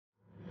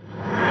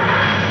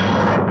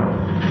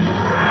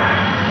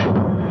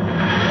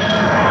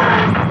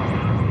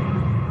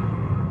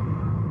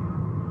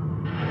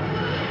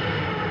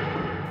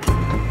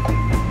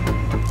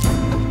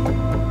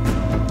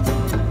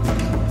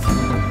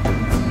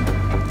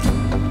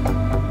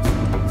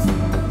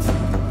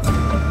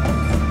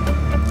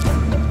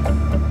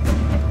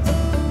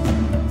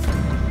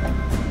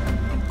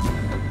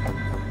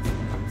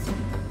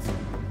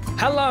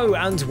Hello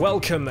and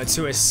welcome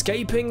to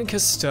Escaping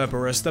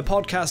Kasterborous, the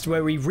podcast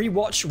where we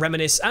rewatch,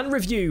 reminisce and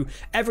review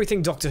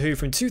everything Doctor Who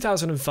from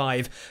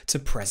 2005 to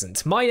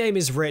present. My name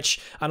is Rich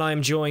and I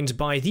am joined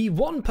by the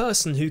one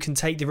person who can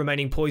take the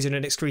remaining poison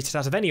and excrete it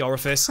out of any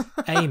orifice,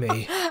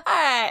 Amy.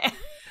 Hey.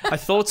 I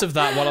thought of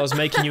that while I was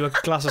making you a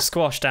glass of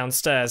squash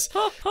downstairs.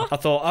 I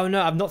thought, oh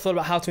no, I've not thought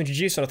about how to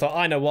introduce it. I thought,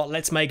 I know what,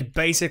 let's make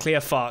basically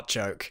a fart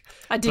joke.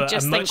 I did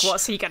just think,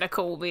 what's he going to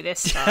call me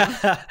this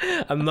time?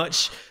 A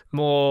much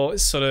more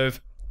sort of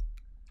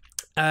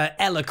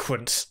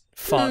eloquent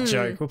fart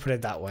joke, we'll put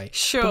it that way.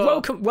 Sure.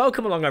 But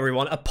welcome along,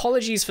 everyone.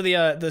 Apologies for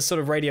the sort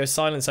of radio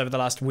silence over the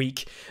last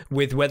week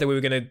with whether you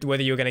were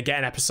gonna get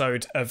an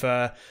episode of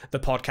the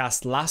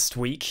podcast last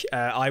week.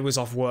 I was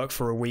off work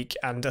for a week,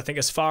 and I think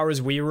as far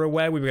as we were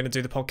aware, we were going to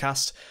do the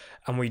podcast,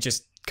 and we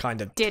just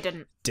kind of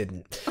didn't.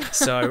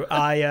 So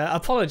I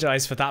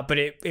apologise for that, but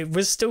it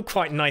was still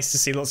quite nice to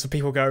see lots of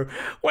people go,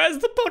 "Where's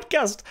the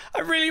podcast?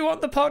 I really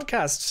want the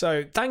podcast."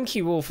 So thank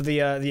you all for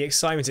the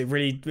excitement. It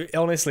really,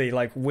 honestly,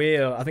 like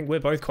I think we're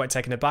both quite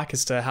taken aback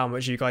as to how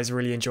much you guys are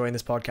really enjoying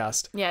this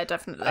podcast. Yeah,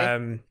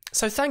 definitely.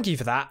 So thank you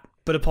for that.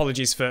 But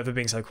apologies for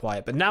being so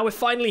quiet. But now we're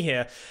finally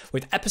here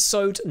with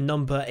episode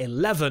number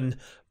 11,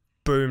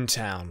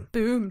 Boomtown.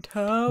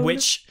 Boomtown.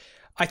 Which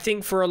I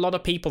think for a lot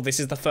of people, this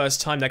is the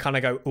first time they kind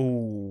of go,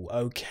 ooh,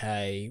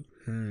 okay.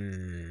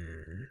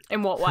 In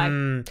what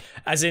way?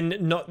 As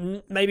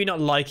in, maybe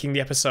not liking the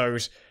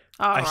episode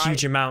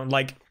huge amount.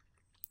 Like,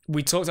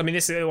 we talked, I mean,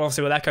 this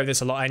obviously we'll echo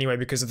this a lot anyway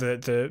because of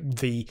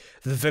the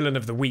villain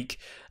of the week.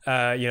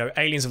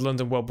 Aliens of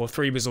London World War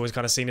III was always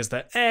kind of seen as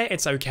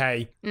it's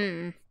okay.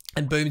 And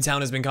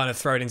Boomtown has been kind of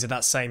thrown into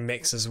that same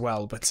mix as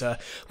well. But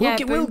we'll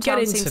get into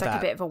that. Seems like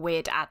a bit of a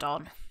weird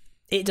add-on.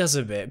 It does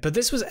a bit, but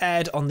this was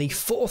aired on the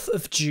 4th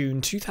of June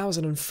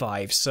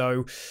 2005,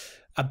 so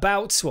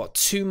about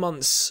 2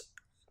 months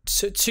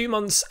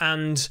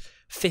and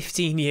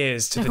 15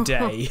 years to the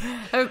day.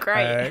 Oh,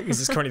 great.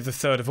 Because it's currently the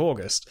 3rd of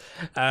August.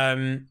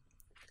 And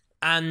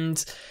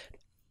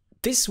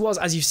this was,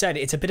 as you said,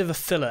 it's a bit of a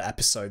filler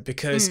episode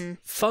because,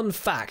 fun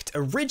fact,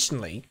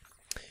 originally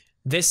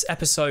this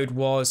episode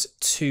was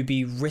to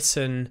be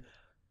written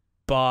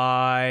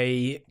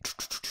by,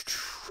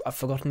 I've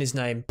forgotten his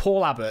name,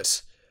 Paul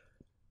Abbott,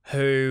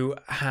 who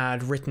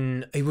had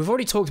written... We've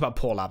already talked about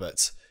Paul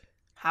Abbott.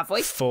 Have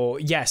we?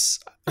 Yes,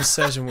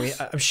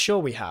 I'm sure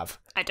we have.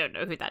 I don't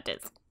know who that is.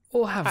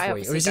 Or have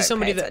we? Or is he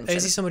somebody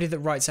that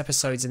writes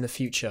episodes in the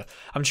future?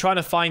 I'm trying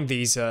to find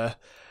these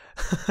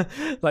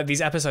like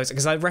these episodes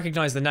because I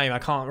recognise the name. I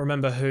can't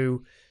remember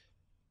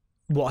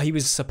what he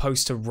was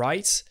supposed to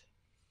write,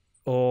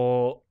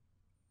 or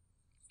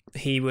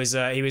he was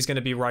going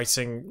to be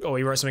writing, or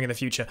he wrote something in the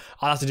future.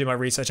 I'll have to do my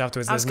research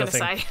afterwards.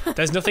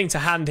 There's nothing to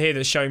hand here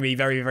that's showing me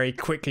very, very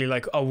quickly,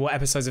 like, oh, what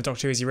episodes of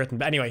Doctor Who has he written?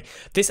 But anyway,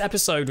 this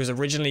episode was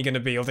originally going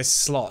to be, or this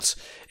slot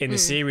in the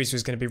series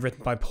was going to be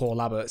written by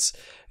Paul Abbott,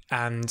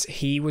 and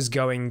he was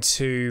going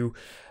to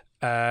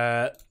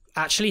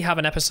actually have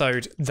an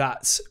episode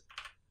that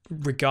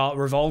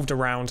revolved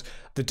around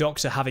the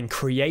Doctor having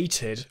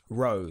created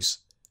Rose.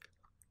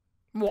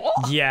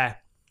 What? Yeah.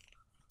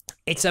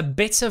 It's a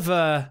bit of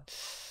a...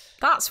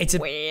 That's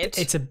weird.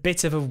 It's a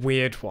bit of a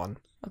weird one.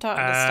 I don't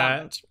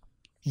understand.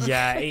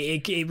 Yeah,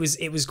 it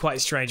was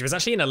quite strange. It was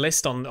actually in a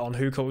list on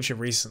Who Culture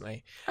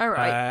recently. All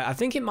right. I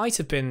think it might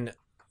have been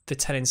the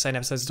 10 insane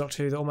episodes of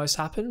Doctor Who that almost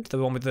happened. The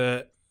one with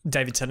the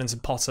David Tennant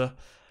and Potter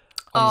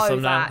on the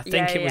thumbnail. I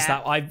think it was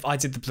that. I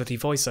did the bloody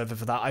voiceover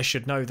for that. I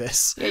should know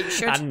this. Yeah, you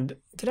should. And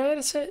did I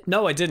edit it?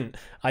 No, I didn't.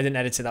 I didn't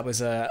edit it. That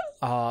was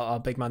our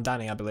big man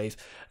Danny, I believe.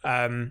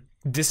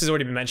 This has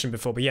already been mentioned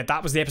before, but yeah,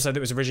 that was the episode that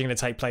was originally going to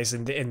take place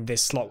in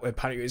this slot.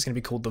 Apparently, it was going to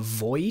be called The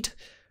Void.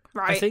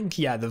 Right. I think,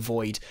 yeah, The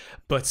Void.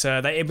 But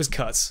it was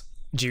cut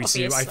due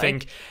to, I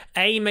think,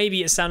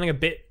 maybe it's sounding a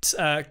bit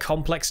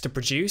complex to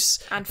produce,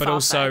 and but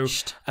also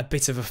far-fetched. a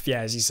bit of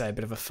as you say, a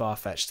bit of a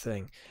far-fetched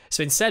thing.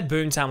 So instead,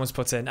 Boomtown was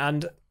put in,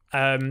 and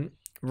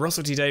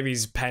Russell T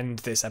Davies penned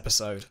this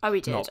episode. Oh, he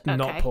did?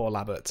 Not Paul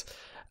Abbott.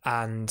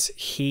 And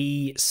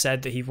he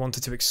said that he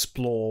wanted to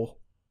explore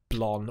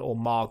Blon, or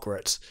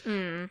Margaret,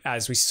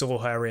 as we saw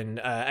her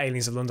in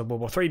Aliens of London World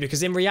War III,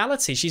 because in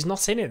reality she's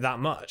not in it that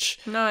much.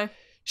 No.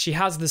 She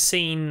has the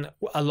scene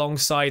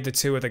alongside the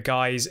two other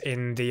guys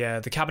in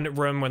the cabinet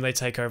room when they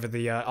take over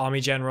the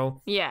army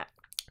general. Yeah.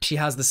 She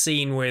has the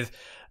scene with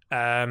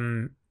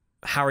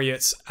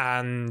Harriet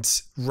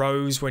and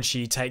Rose when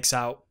she takes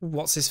out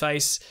what's his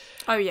face.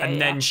 Oh yeah. And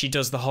then she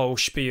does the whole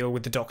spiel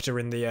with the Doctor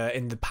in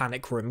the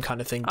panic room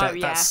kind of thing.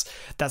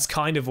 That's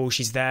kind of all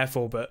she's there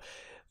for, but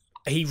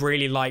he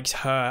really liked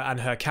her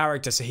and her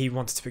character, so he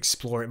wanted to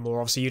explore it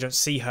more. Obviously, you don't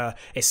see her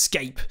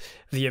escape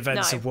the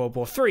events of World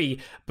War III,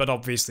 but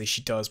obviously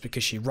she does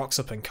because she rocks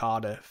up in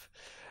Cardiff.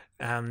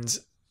 And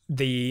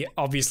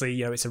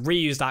obviously, it's a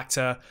reused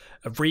actor,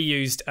 a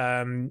reused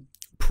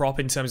prop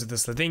in terms of the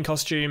Slitheen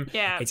costume.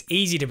 Yeah. It's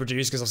easy to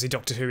produce because obviously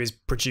Doctor Who is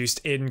produced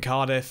in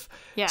Cardiff.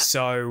 Yeah.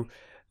 So...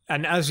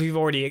 And as we've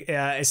already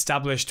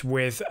established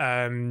with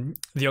The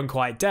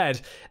Unquiet Dead,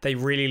 they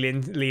really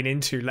lean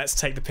into let's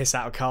take the piss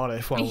out of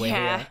Cardiff while we're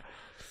here.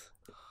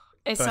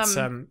 It's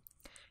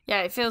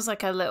yeah, it feels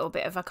like a little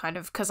bit of a kind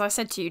of, because I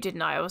said to you,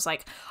 didn't I was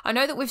like, I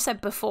know that we've said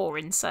before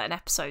in certain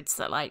episodes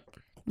that like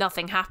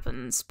nothing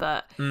happens,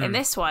 but in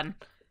this one,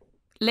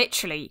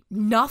 literally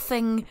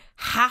nothing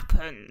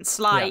happens.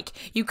 Like,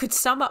 you could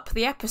sum up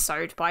the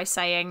episode by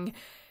saying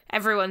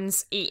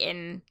everyone's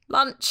eating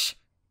lunch,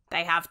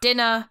 they have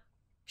dinner,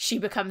 she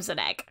becomes an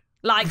egg.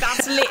 Like,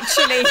 that's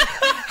literally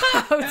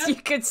how you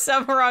could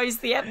summarise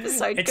the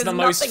episode. It's the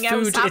most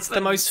food. It's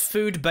the most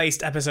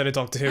food-based episode of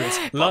Doctor Who.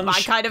 It's lunch,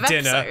 my kind of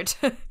dinner,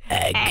 episode.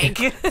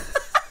 egg.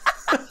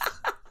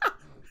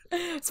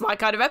 It's my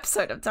kind of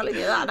episode. I'm telling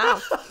you that now.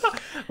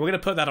 We're gonna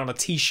put that on a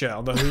T-shirt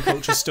on the Who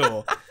Culture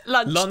store.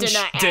 lunch,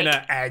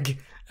 dinner, egg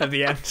at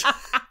the end.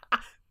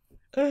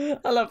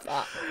 I love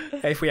that.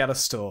 If we had a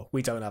store,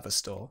 we don't have a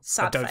store.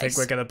 Sad I don't face. think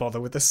we're going to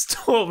bother with the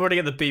store. We're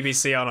going to get the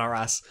BBC on our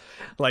ass.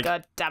 Like,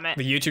 God damn it.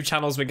 The YouTube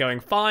channel's been going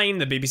fine.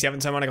 The BBC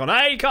haven't turned around and gone,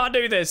 hey, you can't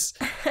do this.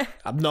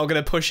 I'm not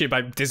going to push it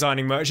by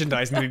designing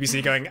merchandise and the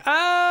BBC going,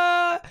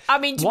 I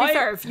mean, to be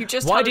fair, if you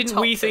just why had didn't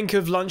we think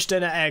of lunch,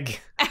 dinner, egg?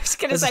 I was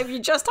going to say, if you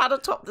just had a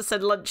top that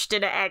said lunch,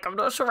 dinner, egg, I'm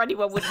not sure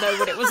anyone would know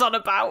what it was on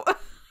about.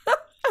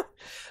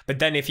 But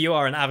then if you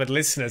are an avid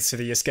listener to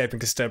the Escaping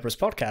Kasterborous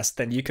podcast,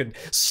 then you can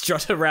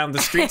strut around the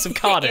streets of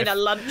Cardiff in a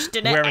lunch,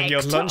 dinner, wearing egg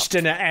your top. lunch,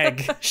 dinner,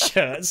 egg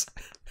shirts.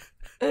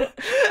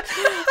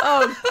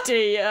 Oh,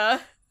 dear.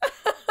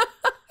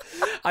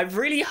 I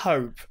really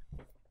hope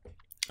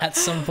at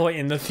some point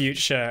in the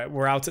future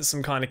we're out at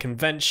some kind of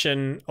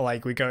convention,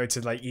 like we go to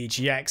like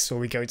EGX, or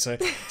we go to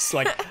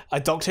like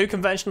a Doctor Who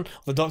convention,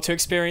 or the Doctor Who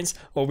experience,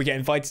 or we get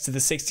invited to the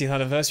 60th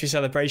anniversary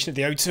celebration at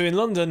the O2 in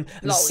London,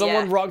 and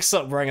someone rocks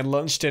up wearing a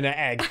lunch, dinner,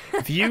 egg.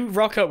 If you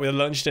rock up with a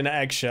lunch, dinner,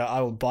 egg shirt,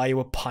 I will buy you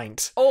a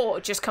pint. Or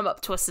just come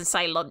up to us and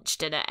say lunch,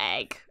 dinner,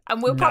 egg,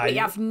 and we'll probably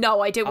have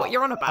no idea what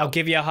you're on about. I'll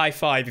give you a high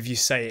five if you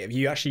say it. If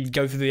you actually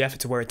go through the effort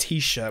to wear a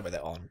t-shirt with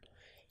it on.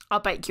 I'll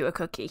bake you a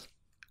cookie.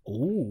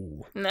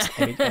 Ooh.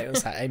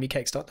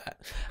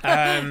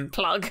 AmyCakes.net.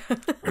 Plug.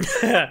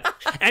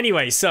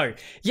 Anyway, so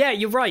yeah,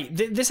 you're right.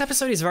 This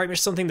episode is very much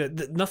something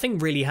that nothing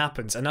really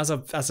happens, and as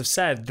I've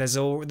said, there's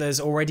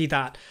already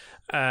that.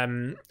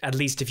 At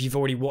least if you've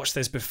already watched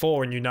this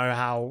before and you know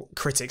how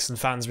critics and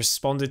fans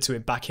responded to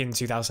it back in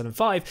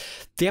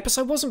 2005, the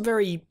episode wasn't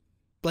very,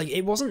 like,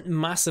 it wasn't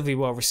massively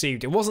well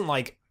received. It wasn't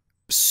like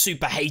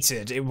super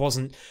hated. It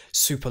wasn't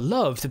super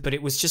loved, but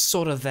it was just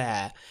sort of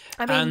there.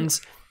 I mean,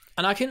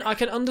 and I can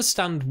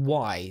understand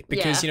why,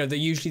 because you know,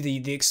 usually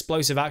the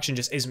explosive action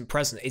just isn't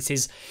present.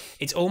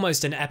 It's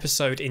almost an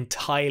episode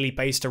entirely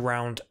based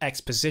around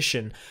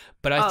exposition.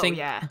 But I think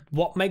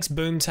what makes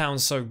Boomtown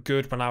so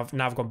good, when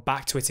I've gone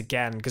back to it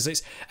again, because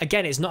it's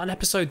not an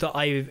episode that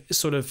I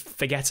sort of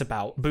forget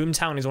about.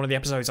 Boomtown is one of the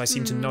episodes I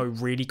seem to know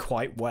really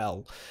quite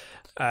well.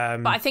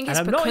 But I think it's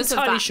and I'm because not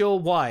entirely of that. sure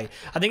why.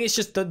 I think it's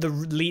just the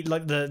lead,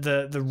 like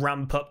the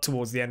ramp up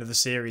towards the end of the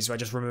series, where I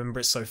just remember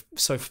it so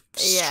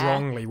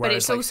strongly. But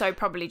it's also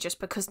probably just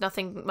because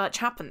nothing much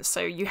happens,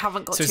 so you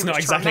haven't got. So it's not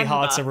exactly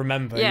hard to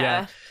remember.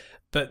 Yeah.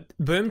 But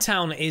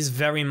Boomtown is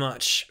very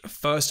much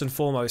first and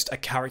foremost a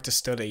character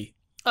study.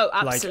 Oh,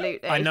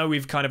 absolutely. Like, I know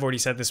we've kind of already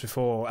said this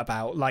before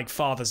about like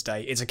Father's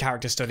Day. It's a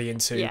character study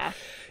into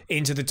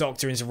the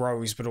Doctor, into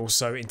Rose, but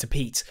also into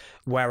Pete.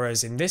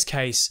 Whereas in this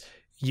case,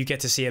 you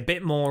get to see a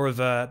bit more of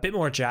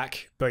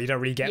Jack, but you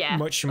don't really get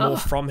much more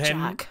from him.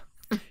 Jack.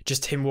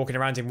 Just him walking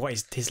around in what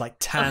is his like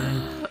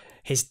tan,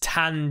 his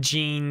tan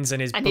jeans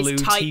and his and blue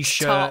his tight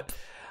t-shirt, top.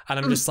 And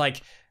I'm just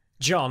like,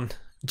 John,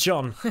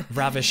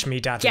 ravish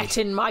me, daddy. Get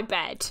in my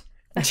bed.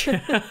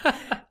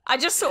 I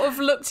just sort of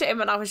looked at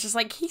him and I was just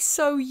like, he's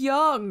so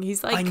young.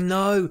 He's like, I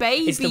know,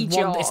 baby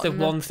John. It's the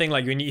one thing,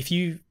 like if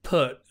you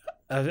put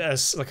a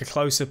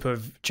close up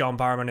of John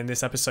Barrowman in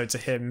this episode to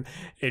him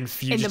in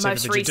Fugitive in the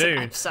most of the recent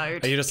Jadoon,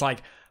 episode, and you're just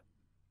like,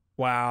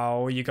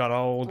 wow, you got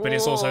old. But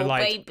it's also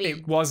like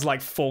it was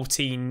like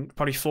 14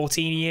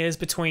 years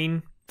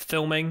between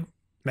filming.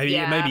 Maybe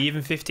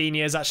even 15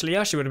 years actually.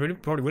 Actually, would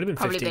have been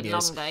 15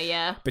 years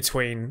longer,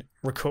 between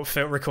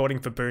recording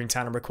for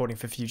Boomtown and recording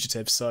for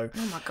Fugitive. So,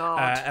 oh my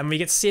god! And we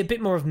get to see a bit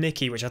more of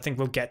Mickey, which I think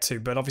we'll get to.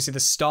 But obviously, the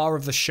star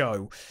of the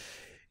show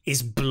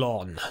is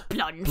Blon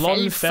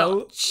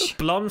Fel-Fotch,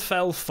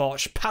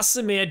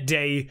 Passamere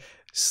Day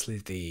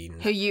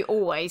Slitheen. Who you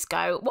always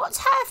go, what's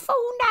her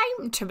full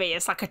name to me?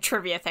 It's like a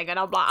trivia thing, and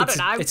I'm like, I don't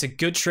know. It's a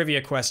good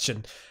trivia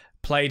question,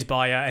 played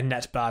by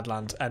Annette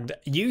Badland, and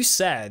you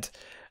said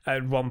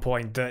at one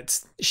point that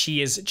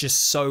she is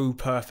just so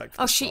perfect.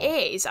 Oh, she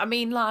is. I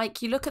mean,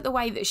 like, you look at the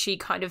way that she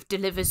kind of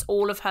delivers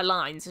all of her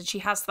lines, and she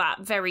has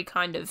that very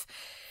kind of,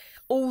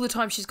 all the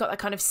time she's got that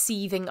kind of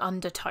seething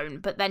undertone,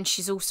 but then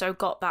she's also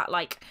got that,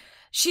 like,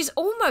 she's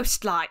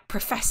almost like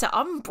Professor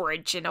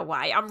Umbridge in a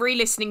way. I'm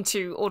re-listening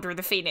to Order of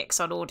the Phoenix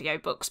on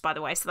audiobooks, by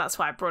the way, so that's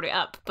why I brought it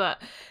up.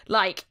 But,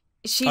 like,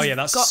 she's Oh, yeah,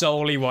 that's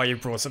solely why you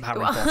brought up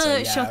Harry Potter.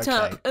 Yeah, shut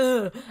up.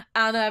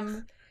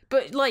 And,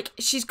 but, like,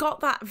 she's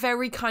got that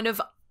very kind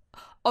of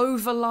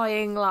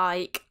overlying,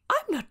 like,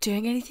 I'm not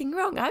doing anything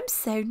wrong. I'm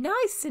so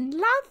nice and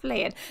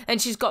lovely.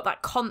 And she's got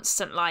that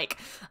constant, like,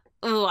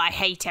 oh, I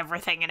hate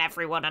everything and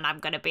everyone, and I'm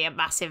going to be a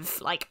massive,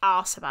 like,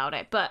 arse about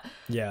it. But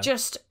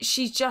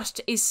she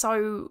just is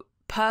so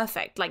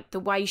perfect. Like, the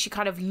way she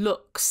kind of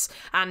looks,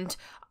 and,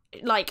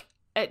 like,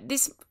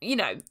 this, you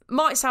know,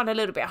 might sound a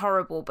little bit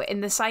horrible, but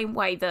in the same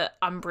way that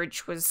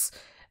Umbridge was,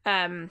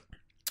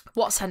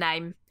 what's her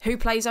name? Who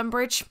plays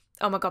Umbridge?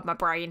 Oh my God, my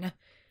brain.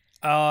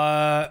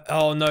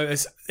 Oh no,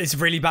 it's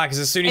really bad because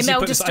as soon as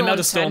Imelda you put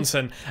Imelda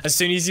Staunton, as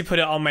soon as you put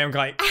it on me, I'm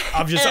like,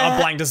 I'm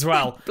blanked as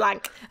well.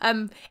 Blank.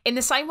 In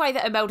the same way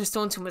that Imelda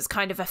Staunton was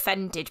kind of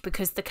offended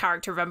because the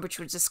character of Umbridge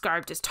was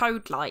described as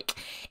toad-like,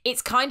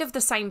 it's kind of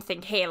the same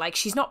thing here. Like,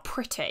 she's not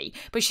pretty,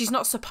 but she's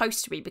not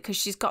supposed to be because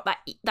she's got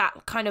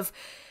that kind of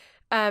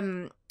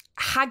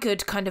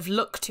haggard kind of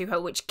look to her,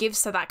 which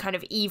gives her that kind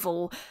of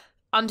evil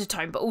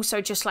undertone, but also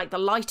just like the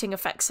lighting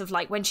effects of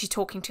like when she's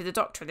talking to the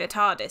Doctor in the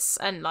TARDIS,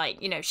 and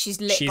like, you know, she's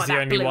lit by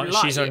that blue light.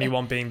 She's the only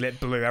one being lit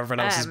blue.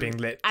 Everyone else is being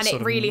lit, and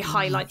it really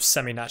highlights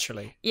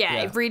semi-naturally. Yeah,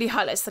 it really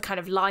highlights the kind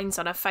of lines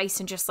on her face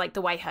and just like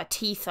the way her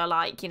teeth are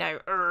like, you know,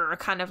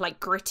 kind of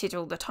like gritted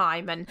all the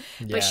time, and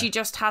but she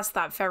just has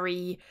that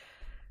very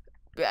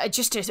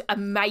just an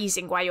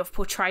amazing way of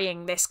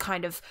portraying this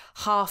kind of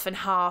half and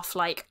half,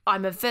 like,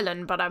 I'm a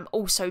villain but I'm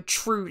also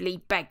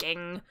truly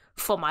begging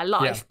for my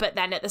life, but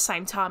then at the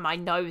same time I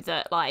know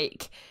that,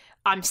 like,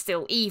 I'm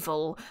still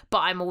evil, but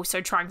I'm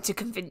also trying to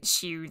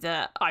convince you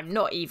that I'm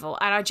not evil.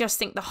 And I just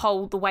think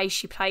the way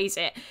she plays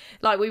it,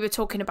 like we were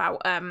talking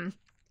about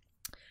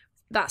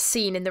that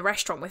scene in the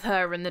restaurant with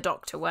her and the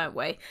Doctor, weren't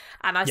we?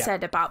 And I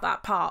said about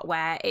that part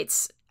where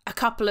it's a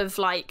couple of,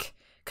 like,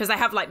 because they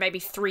have like maybe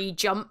 3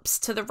 jumps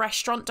to the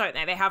restaurant, don't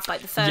they? They have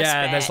like the first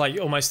bit, there's like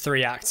almost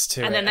 3 acts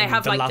to it. And then they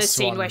have like the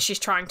scene where she's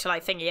trying to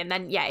like thingy. And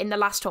then, in the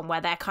last one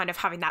where they're kind of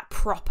having that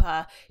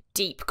proper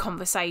deep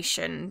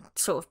conversation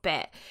sort of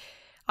bit.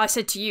 I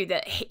said to you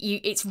that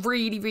it's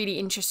really, really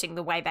interesting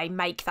the way they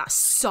make that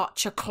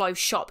such a close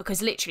shot,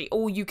 because literally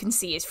all you can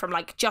see is from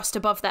like just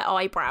above their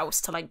eyebrows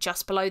to like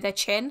just below their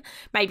chin.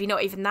 Maybe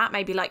not even that,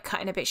 maybe like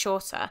cutting a bit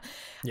shorter.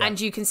 Yeah.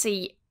 And you can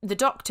see the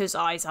Doctor's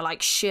eyes are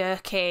like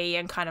shirky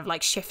and kind of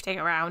like shifting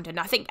around. And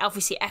I think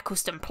obviously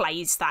Eccleston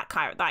plays that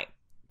kind of like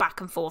back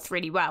and forth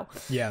really well.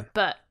 Yeah.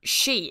 But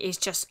she is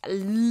just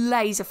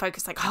laser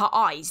focused. Like, her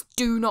eyes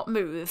do not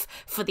move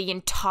for the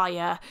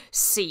entire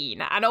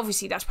scene. And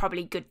obviously that's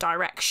probably good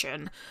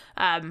direction.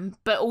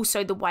 But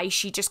also the way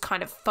she just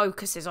kind of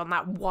focuses on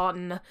that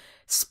one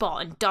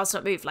spot and does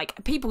not move.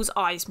 Like, people's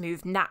eyes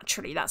move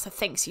naturally. That's the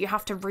thing. So you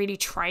have to really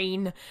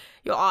train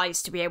your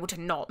eyes to be able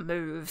to not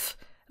move,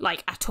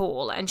 like, at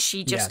all. And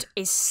she just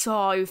is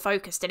so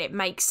focused, and it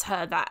makes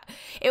her that,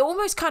 it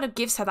almost kind of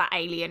gives her that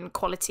alien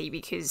quality,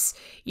 because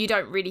you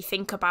don't really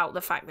think about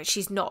the fact that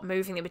she's not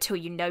moving them until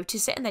you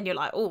notice it, and then you're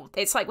like, oh,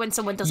 it's like when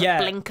someone doesn't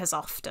blink as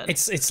often.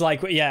 It's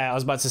like, I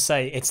was about to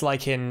say, it's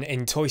like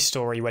in Toy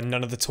Story when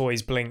none of the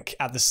toys blink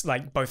at this,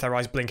 like both their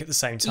eyes blink at the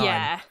same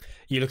time.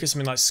 You look at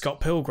something like Scott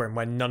Pilgrim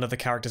when none of the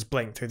characters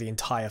blink through the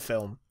entire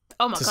film.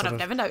 Oh my God, I've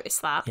never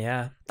noticed that.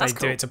 Yeah, that's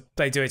cool.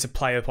 They do it to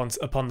play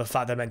upon the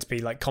fact they're meant to be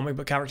like comic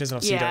book characters, and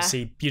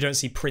obviously you don't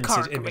see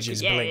printed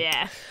images blink.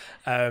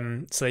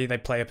 So they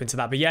play up into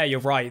that. But yeah, you're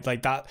right.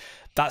 Like that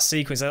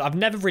sequence, I've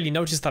never really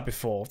noticed that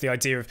before. The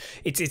idea of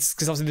it's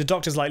because obviously the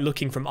Doctor's like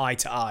looking from eye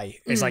to eye.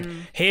 It's like,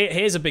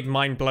 here's a big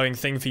mind blowing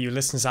thing for you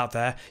listeners out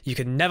there. You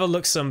can never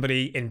look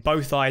somebody in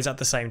both eyes at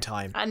the same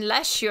time,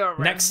 unless you're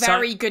a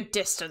very good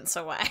distance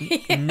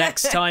away.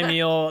 Next time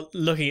you're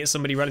looking at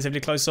somebody relatively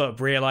close up,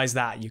 realize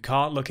that you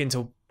can't look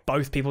into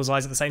both people's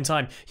eyes at the same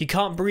time. You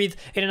can't breathe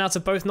in and out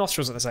of both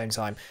nostrils at the same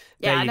time.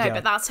 Yeah, I know,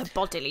 but that's a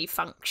bodily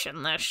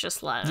function. That's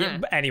just like...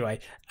 But anyway,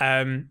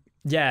 I'd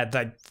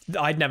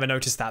never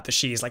noticed that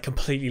she is like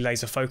completely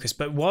laser focused.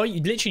 But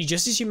literally,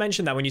 just as you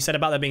mentioned that, when you said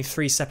about there being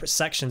 3 separate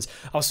sections,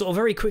 I was sort of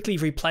very quickly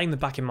replaying them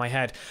back in my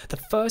head. The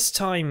first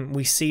time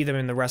we see them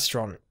in the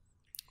restaurant,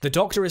 the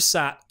Doctor is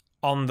sat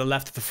on the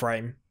left of the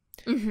frame.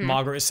 Mm-hmm.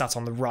 Margaret is sat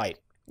on the right.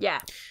 Yeah.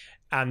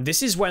 And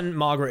this is when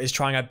Margaret is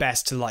trying her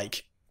best to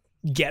like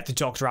get the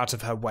Doctor out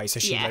of her way.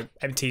 So she like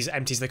empties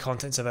the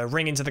contents of her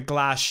ring into the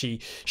glass. She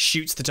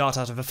shoots the dart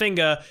out of her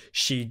finger.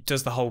 She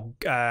does the whole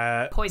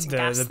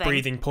the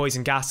breathing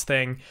poison gas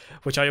thing,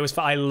 which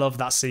I love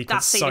that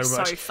sequence so much.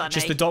 So funny.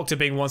 Just the Doctor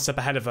being one step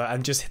ahead of her,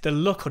 and just the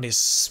look on his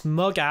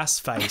smug ass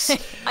face.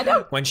 I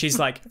know. When she's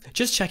like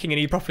just checking, and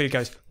he properly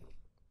goes.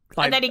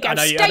 And then he goes,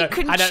 steak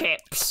and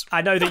chips.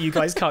 I know that you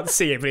guys can't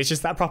see it, but it's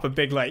just that proper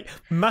big, like,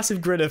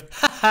 massive grin of,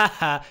 ha ha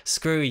ha,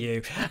 screw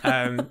you.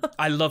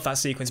 I love that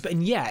sequence. But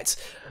and yet,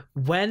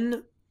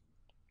 when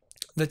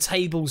the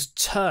tables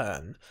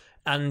turn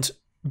and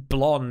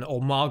Blon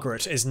or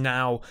Margaret is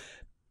now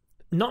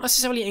not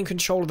necessarily in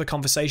control of the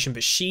conversation,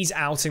 but she's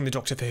outing the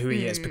Doctor for who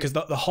he is, because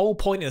the whole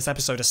point of this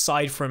episode,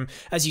 aside from,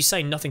 as you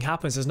say, nothing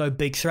happens, there's no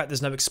big threat,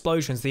 there's no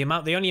explosions, the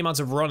only amount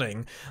of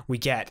running we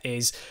get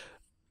is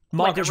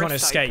Margaret trying to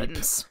escape,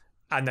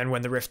 and then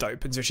when the rift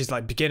opens, which is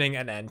like beginning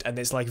and end, and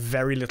there's like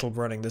very little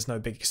running, there's no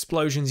big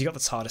explosions, you got the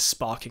TARDIS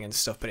sparking and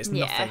stuff, but it's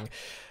nothing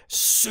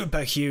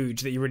super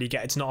huge that you really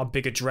get. It's not a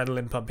big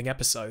adrenaline pumping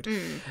episode.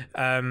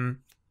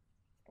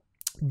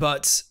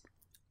 But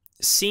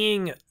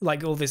seeing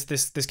like all this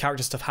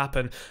character stuff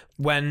happen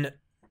when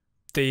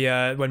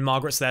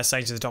Margaret's there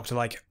saying to the doctor,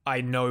 like,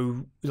 I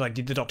know, like,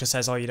 the doctor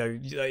says, oh, you know,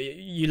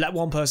 you let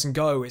one person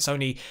go, it's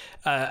only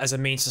as a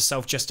means to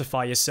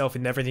self-justify yourself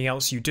in everything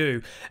else you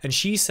do. And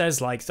she says,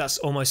 like, that's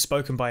almost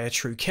spoken by a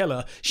true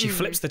killer. She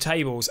flips the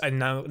tables, and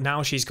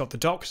now she's got the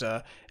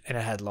doctor in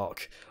a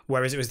headlock,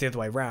 whereas it was the other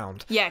way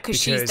around. Yeah, because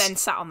she's then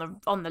sat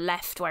on the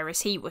left, whereas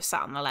he was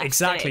sat on the left.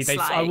 Exactly.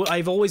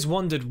 I've always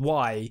wondered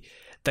why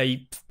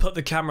they put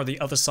the camera the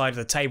other side of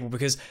the table,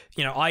 because,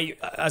 you know,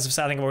 as I've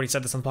said, I think I've already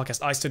said this on the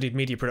podcast, I studied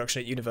media production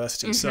at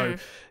university, so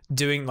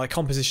doing like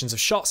compositions of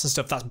shots and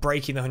stuff, that's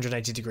breaking the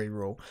 180-degree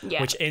rule,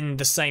 which in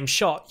the same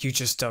shot you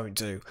just don't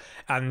do.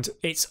 And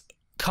it's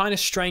kind of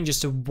strange as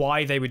to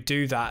why they would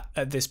do that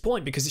at this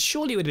point, because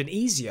surely it would have been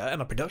easier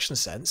in a production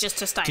sense just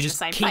to stay in the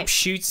same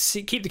place.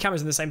 Keep the cameras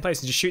in the same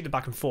place and just shoot them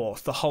back and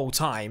forth the whole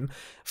time,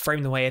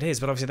 frame the way it is.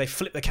 But obviously they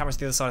flip the cameras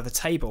to the other side of the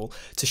table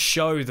to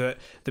show that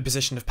the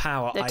position of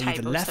power, i.e.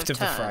 the left of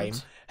the frame,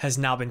 has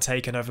now been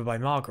taken over by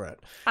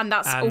Margaret. And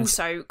that's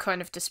also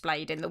kind of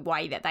displayed in the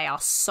way that they are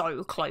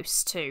so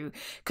close to,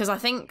 because I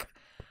think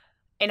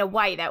in a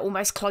way they're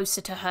almost closer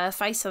to her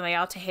face than they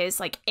are to his,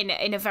 like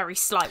in a very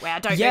slight way. I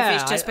don't know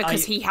if it's just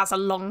because he has a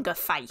longer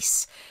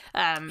face,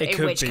 in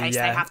which case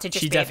they have to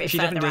just be a bit She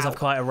further definitely does out. have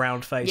quite a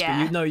round face,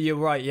 but you're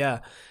right,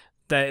 yeah.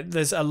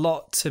 There's a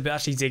lot to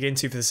actually dig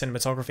into for the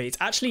cinematography. It's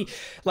actually,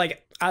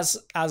 like, as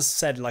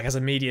said, like, as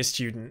a media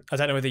student, I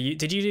don't know whether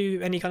did you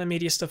do any kind of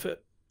media stuff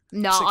at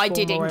No, I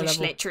did English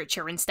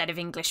literature instead of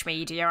English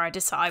media.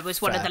 I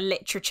was one of the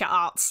literature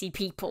artsy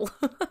people.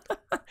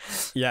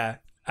 Yeah.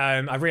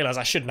 I realise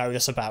I should know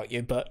this about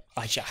you, but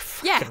I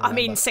just... Yeah, I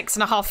mean,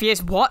 6.5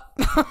 years, what?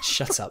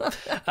 Shut up.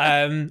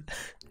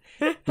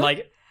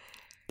 Like,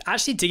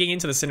 actually digging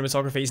into the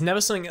cinematography is never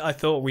something I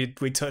thought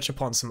we'd touch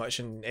upon so much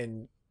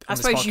in I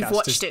suppose you've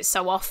watched it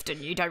so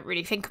often, you don't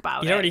really think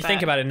about it. You don't really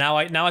think about it. Now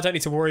I don't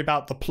need to worry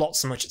about the plot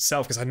so much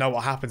itself, because I know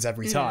what happens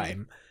every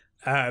time.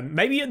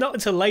 Maybe not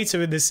until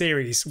later in the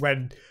series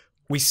when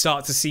we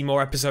start to see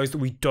more episodes that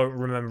we don't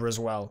remember as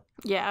well.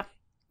 Yeah.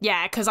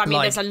 Yeah, because I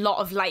mean, there's a lot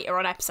of later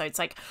on episodes.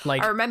 Like,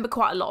 I remember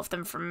quite a lot of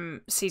them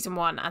from season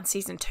 1 and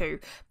season 2,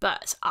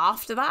 but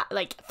after that,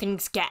 like,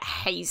 things get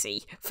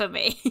hazy for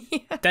me.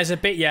 There's a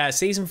bit,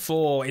 season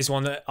 4 is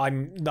one that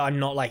I'm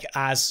not like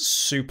as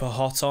super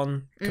hot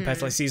on compared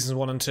to like seasons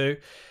 1 and 2.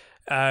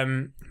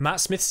 Matt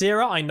Smith's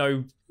era, I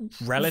know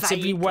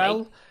relatively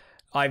well.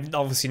 I've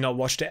obviously not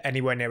watched it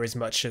anywhere near as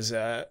much as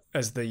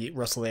the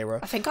Russell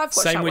era. I think I've watched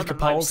Same that with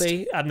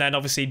Capaldi, and then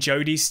obviously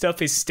Jodie's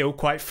stuff is still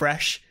quite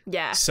fresh.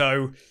 Yeah.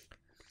 So,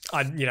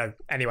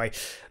 anyway,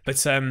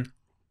 but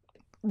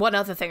one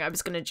other thing I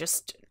was going to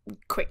just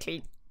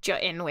quickly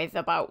jut in with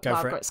about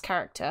Margaret's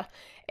character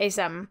is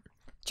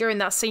during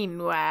that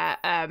scene where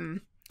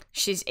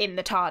she's in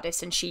the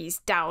TARDIS and she's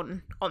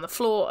down on the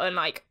floor and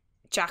like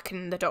Jack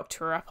and the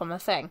Doctor are up on the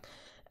thing,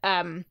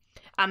 and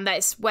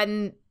that's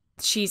when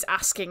she's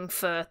asking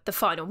for the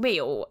final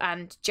meal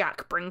and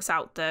Jack brings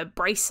out the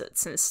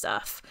bracelets and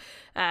stuff,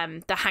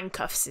 the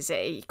handcuffs as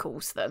he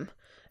calls them.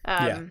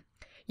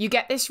 You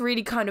get this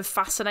really kind of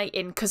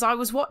fascinating, because I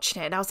was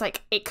watching it and I was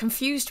like, it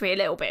confused me a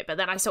little bit, but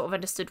then I sort of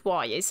understood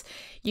why. Is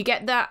you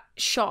get that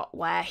shot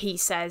where he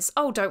says,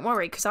 oh, don't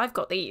worry, because I've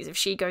got these, if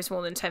she goes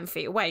more than 10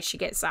 feet away she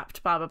gets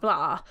zapped, blah blah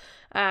blah.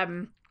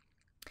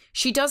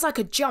 She does like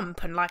a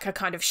jump and like a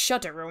kind of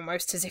shudder,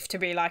 almost as if to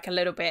be like a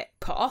little bit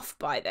put off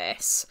by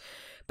this.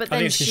 But then I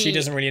think it's because she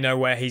doesn't really know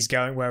where he's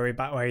going, where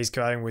he's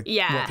going with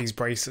what these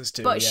bracelets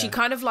do. But she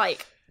kind of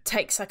like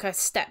takes like a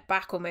step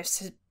back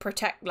almost to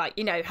protect, like,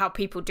 you know how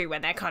people do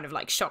when they're kind of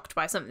like shocked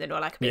by something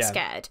or like a bit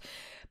scared.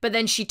 But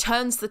then she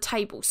turns the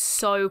table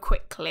so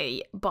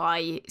quickly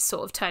by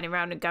sort of turning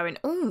around and going,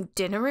 oh,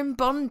 dinner in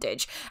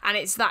bondage. And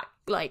it's that,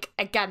 like,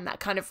 again, that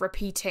kind of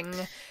repeating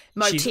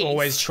motif. She's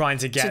always trying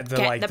to get the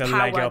leg up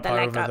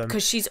over them.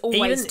 Because she's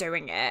always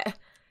doing it.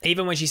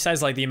 Even when she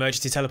says, like, the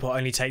emergency teleport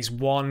only takes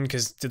one,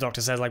 because the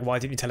Doctor says, like, why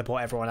didn't you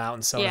teleport everyone out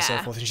and so on and so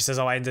forth. And she says,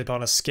 oh, I ended up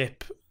in a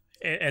skip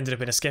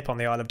on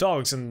the Isle of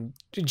Dogs, and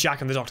Jack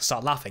and the Doctor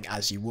start laughing,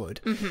 as you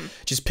would.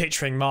 Just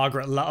picturing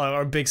Margaret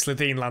or Big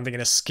Slitheen landing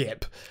in a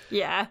skip.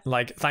 Yeah.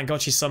 Like, thank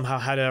God she somehow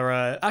had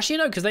her... Actually,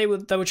 no, because they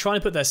were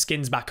trying to put their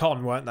skins back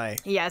on, weren't they?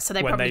 Yeah, so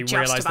when they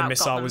realised the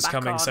missile was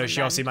coming, so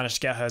she obviously managed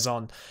to get hers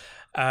on.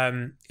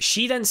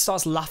 She then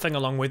starts laughing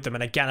along with them,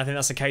 and again I think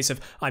that's a case of,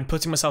 I'm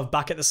putting myself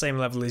back at the same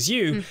level as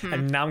you,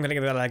 and now I'm going to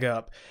get the leg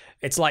up.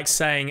 It's like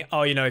saying,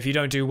 oh, you know, if you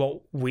don't do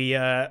what we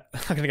I'm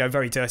going to go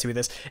very dirty with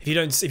this, if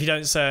you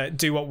don't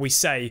do what we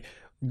say,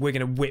 we're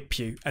going to whip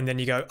you. And then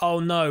you go,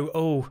 oh no,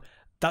 oh,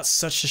 that's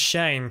such a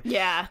shame.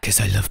 Yeah, because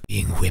I love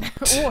being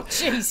whipped. Oh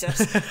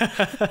Jesus.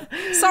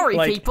 Sorry,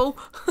 like, people.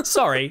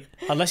 Sorry,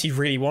 unless you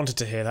really wanted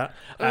to hear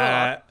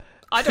that.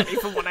 I don't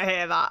even want to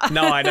hear that.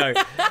 No, I know.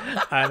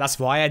 That's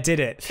why I did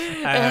it.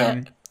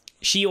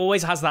 She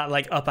always has that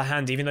like upper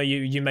hand, even though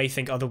you may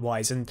think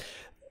otherwise. And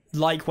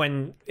like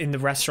when in the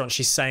restaurant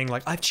she's saying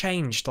like, I've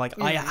changed, like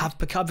I've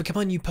become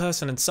a new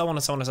person, and so on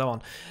and so on and so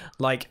on.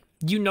 Like,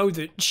 you know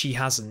that she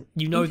hasn't.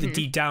 You know that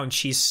deep down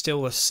she's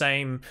still the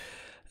same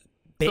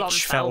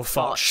bitch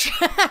Fel-Fotch.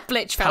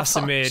 Blitch Fel-Fotch.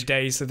 Casimir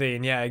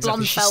Day-Slitheen. Yeah,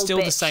 exactly. She's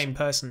still the same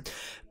person.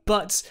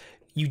 But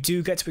you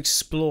do get to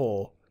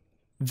explore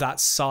that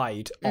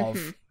side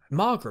of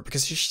Margaret,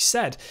 because she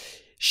said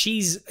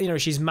she's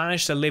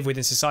managed to live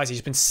within society.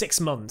 It's been 6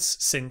 months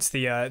since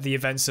the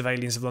events of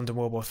Aliens of London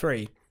World War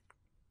III,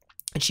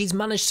 and she's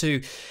managed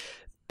to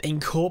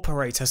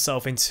incorporate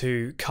herself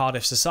into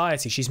Cardiff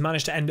society. She's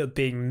managed to end up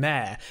being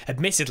mayor.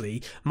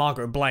 Admittedly,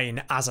 Margaret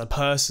Blaine as a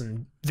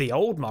person, the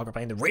old Margaret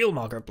Blaine, the real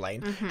Margaret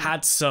Blaine,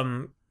 had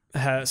some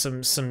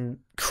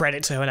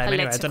credit to her name.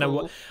 Anyway,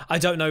 I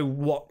don't know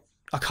what.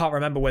 I can't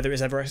remember whether it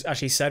was ever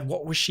actually said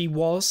what she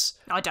was.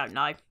 I don't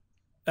know.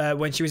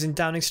 When she was in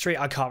Downing Street,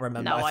 I can't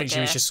remember. No I think idea. she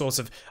was just sort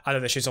of. I know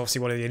that she was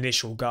obviously one of the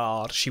initial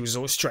guard. She was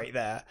all straight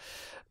there,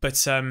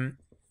 but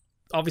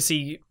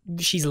obviously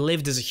she's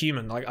lived as a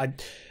human.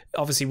 Like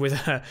obviously with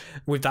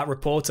that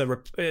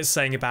reporter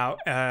saying about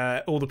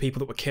all the people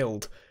that were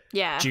killed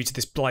due to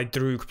this Blythe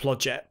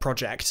Droog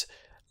project,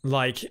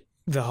 like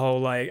the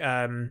whole like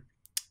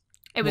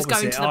it was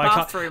going to the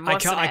bathroom. I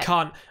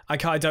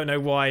don't know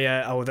why.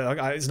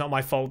 It's not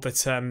my fault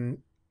that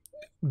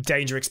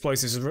danger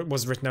explosives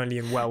was written only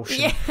in Welsh.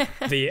 Yeah.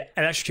 The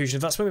electrocution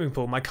of that swimming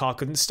pool, my car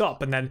couldn't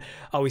stop, and then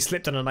he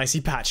slipped on an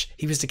icy patch.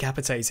 He was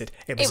decapitated.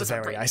 It was a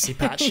very icy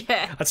patch.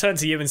 Yeah. I turned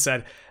to you and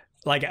said,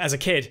 like, as a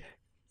kid,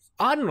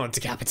 I'm not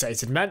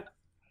decapitated, man.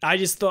 I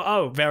just thought,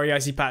 oh, very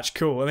icy patch,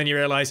 cool. And then you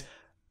realise,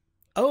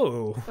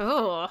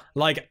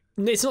 like,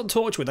 it's not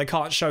Torchwood. They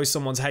can't show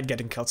someone's head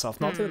getting cut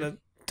off. Not that don't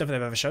think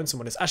they've ever shown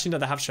someone. Actually, no,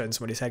 they have shown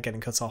somebody's head getting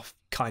cut off,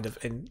 kind of,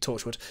 in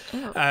Torchwood.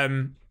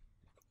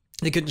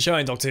 They couldn't show it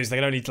in Doctor Who, so they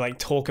could only like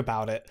talk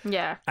about it.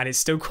 Yeah. And it's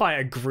still quite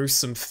a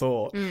gruesome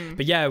thought.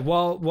 But yeah,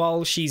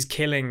 while she's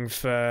killing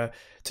to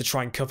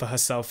try and cover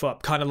herself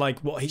up, kind of like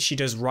what she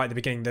does right at the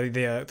beginning,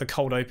 the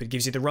cold open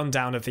gives you the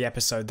rundown of the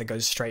episode that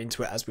goes straight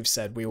into it. As we've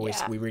said, we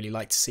really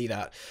like to see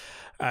that.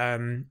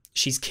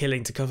 She's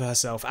killing to cover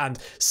herself, and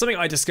something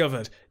I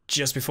discovered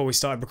just before we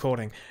started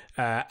recording,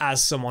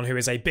 as someone who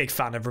is a big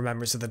fan of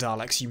Remembrance of the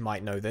Daleks, you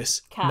might know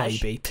this.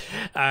 Maybe.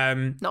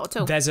 Not at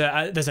all. There's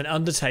an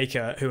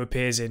Undertaker who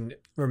appears in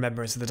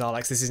Remembrance of the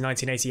Daleks. This is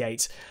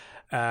 1988,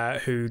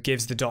 who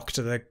gives the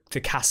Doctor the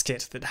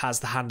casket that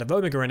has the hand of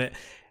Omega in it.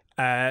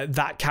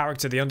 That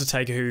character, the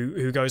Undertaker,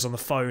 who goes on the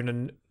phone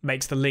and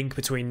makes the link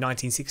between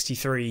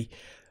 1963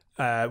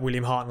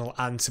 William Hartnell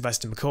and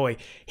Sylvester McCoy,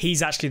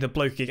 he's actually the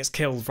bloke who gets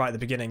killed right at the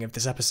beginning of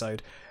this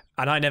episode.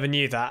 And I never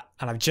knew that,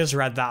 and I've just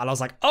read that, and I was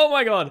like, oh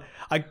my god,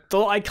 I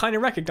thought I kind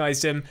of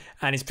recognised him,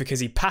 and it's because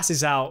he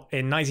passes out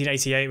in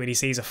 1988 when he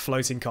sees a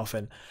floating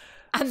coffin.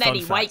 And then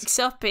he wakes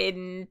up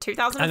in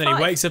 2005. And then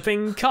he wakes up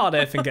in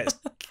Cardiff and gets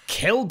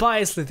killed by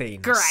a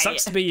Slitheen. Great.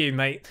 Sucks to be you,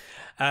 mate.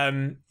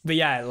 But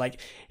yeah,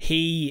 like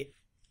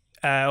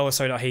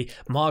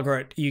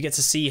Margaret, you get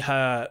to see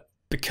her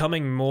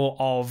becoming more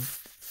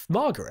of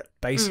Margaret,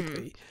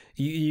 basically.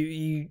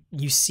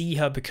 You see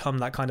her become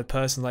that kind of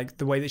person, like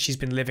the way that she's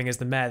been living as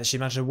the mayor, that she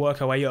managed to work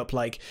her way up,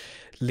 like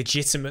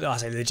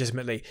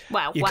legitimately.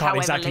 Well, you can't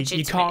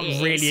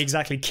really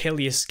exactly kill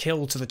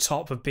to the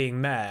top of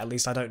being mayor. At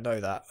least I don't know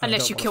that.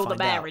 Unless you kill the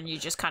mayor and you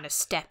just kind of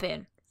step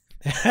in.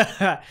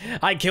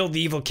 I killed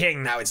the evil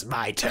king. Now it's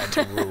my turn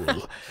to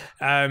rule.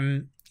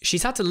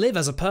 She's had to live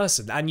as a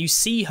person, and you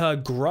see her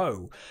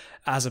grow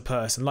as a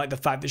person, like the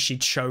fact that she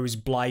chose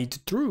Blythe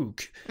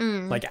Droog,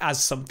 like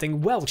as something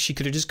Welsh. She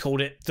could have just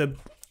called it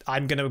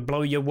I'm gonna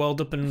blow your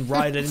world up and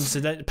ride it into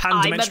the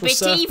pan-dimensional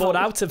surfboard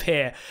out of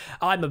here.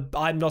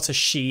 I'm not a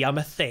she, I'm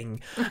a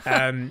thing.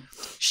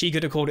 She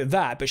could have called it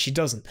that, but she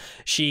doesn't.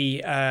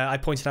 I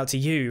pointed out to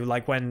you,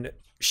 like when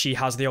she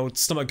has the old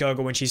stomach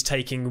gurgle when she's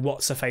taking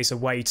what's-her-face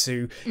away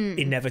to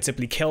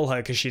inevitably kill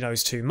her because she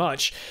knows too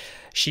much.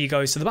 She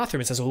goes to the bathroom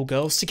and says, all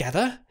girls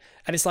together.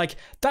 And it's like,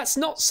 that's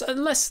not,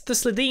 unless the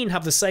Slitheen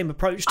have the same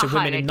approach to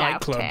women in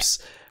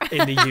nightclubs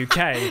in the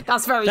UK.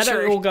 That's very true. They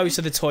don't all go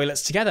to the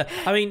toilets together.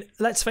 I mean,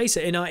 let's face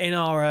it, in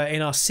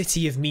our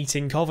city of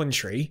meeting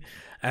Coventry,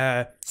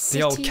 the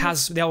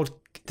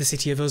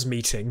City of Us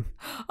meeting.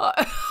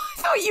 I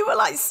thought you were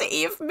like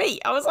City of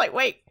Meat. I was like,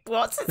 wait,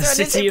 what? Is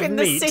there anything in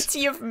the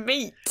City of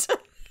Meat?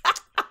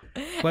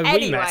 When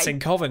we met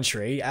in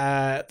Coventry,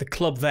 the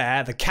club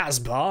there, the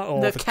Casbah,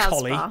 or the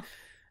Collie.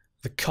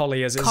 The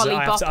Collie, as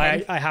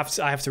I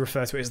have to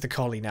refer to it as the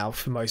Collie now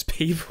for most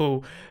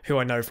people who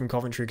I know from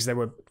Coventry, because they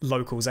were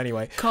locals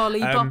anyway.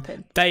 Collie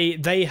bopping.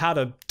 They had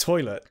a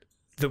toilet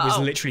that was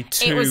literally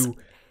two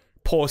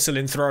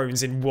porcelain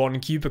thrones in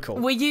one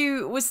cubicle.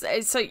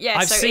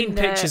 I've seen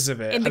pictures of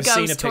it. In the I've girls'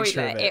 seen a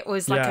picture toilet, of it. it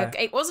was like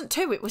it wasn't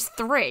two, it was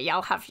three.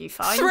 I'll have you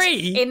find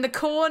 3 in the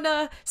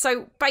corner.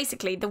 So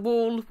basically, the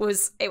wall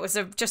was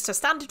just a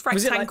standard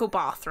rectangle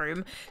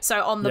bathroom.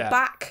 So on the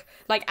back,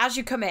 like as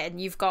you come in,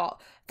 you've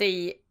got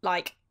the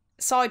like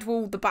side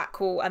wall, the back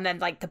wall, and then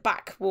like the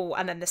back wall,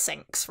 and then the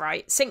sinks.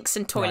 Right, sinks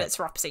and toilets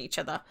are opposite each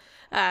other.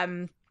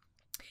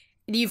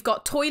 You've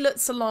got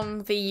toilets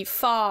along the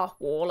far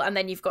wall, and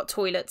then you've got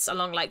toilets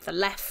along like the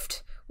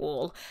left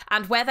wall,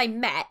 and where they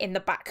met in the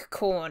back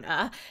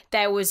corner,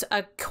 there was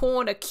a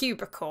corner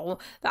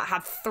cubicle that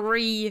had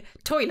 3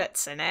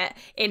 toilets in it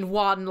in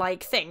one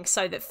like thing,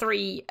 so that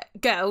 3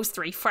 girls,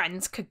 3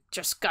 friends could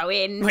just go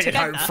in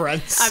together.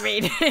 Friends.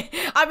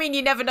 I mean,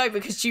 you never know,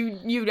 because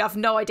you have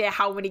no idea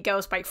how many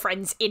girls make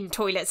friends in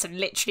toilets and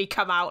literally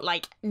come out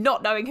like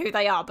not knowing who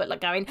they are, but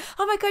like going,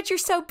 "Oh my god, you're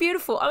so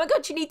beautiful! Oh my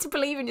god, you need to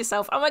believe in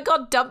yourself! Oh my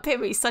god, dump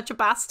him! He's such a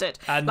bastard!"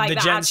 And like, the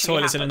gents'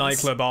 toilets in a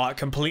happens. nightclub are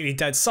completely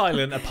dead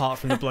silent, apart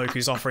from the bloke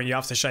who's offering you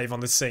aftershave on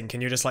the sink,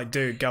 and you're just like,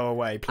 "Dude, go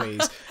away,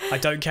 please. I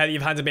don't care that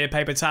you've handed me a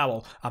paper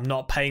towel. I'm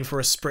not paying for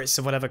a spritz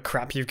of whatever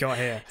crap you've got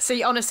here."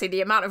 See, honestly,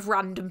 the amount of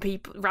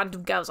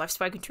random girls I've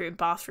spoken to in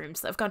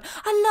bathrooms that have gone,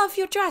 "I love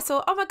your dress,"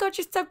 or "Oh my god,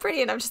 you're so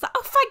pretty," and I'm just like,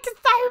 "Oh, thank you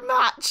so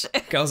much."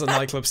 Girls at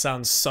nightclubs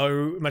sound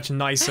so much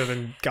nicer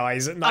than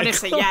guys at nightclubs.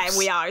 Honestly, yeah,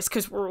 we are. It's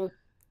because we're all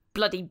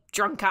bloody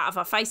drunk out of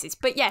our faces.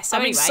 But yeah, so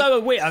anyway. So are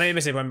we. I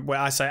mean, when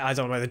I say, I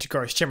don't know the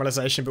gross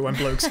generalisation, but when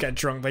blokes get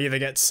drunk, they either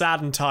get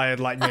sad and tired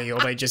like me, or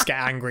they just get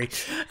angry.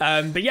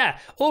 But yeah,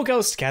 all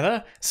girls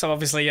together. So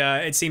obviously,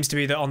 it seems to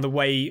be that on the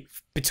way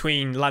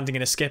between landing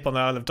in a skip on the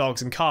Isle of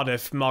Dogs and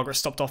Cardiff, Margaret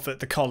stopped off at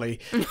the Collie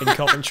in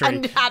Coventry.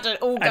 And had an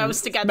all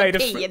girls together made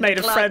pee made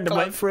a friend and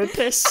went for a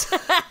piss.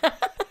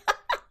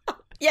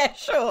 Yeah,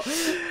 sure.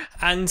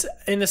 And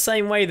in the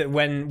same way that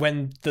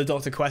when the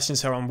doctor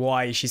questions her on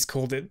why she's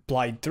called it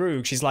Blythe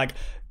Drug, she's like,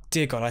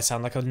 "Dear God, I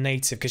sound like a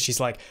native," because she's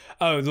like,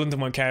 "Oh, London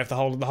won't care if the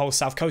whole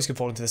south coast can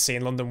fall into the sea,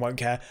 and London won't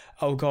care."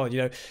 Oh God,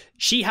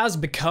 she has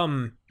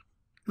become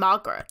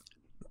Margaret,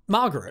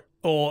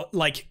 or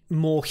like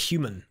more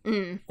human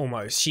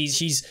almost.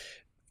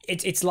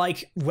 It's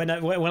like when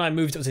I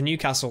moved up to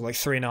Newcastle like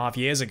 3.5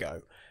 years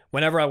ago.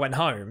 Whenever I went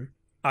home,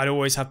 I'd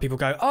always have people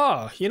go,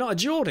 "Oh, you're not a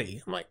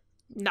Geordie." I'm like,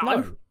 No,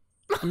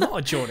 I'm not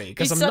a Geordie,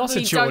 because I'm not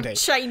a Geordie. Don't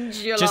change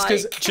your just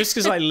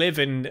because I live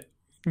in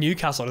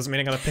Newcastle doesn't mean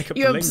I'm going to pick up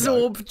the lingo. You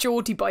absorb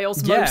Geordie by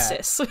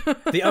osmosis. Yeah.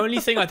 The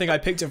only thing I think I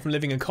picked up from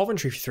living in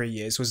Coventry for 3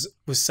 years was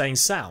saying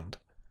sound.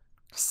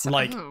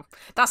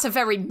 That's a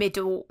very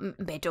middle.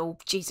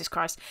 Jesus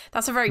Christ,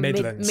 that's a very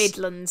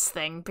Midlands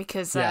thing,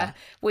 because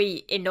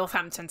we in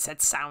Northampton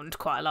said sound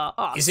quite a lot.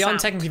 Oh, you see, I'm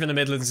technically from the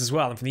Midlands as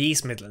well. I'm from the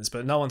East Midlands,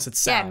 but no one said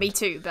sound. Yeah, me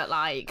too, but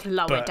like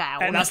lower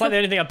down. And that's like the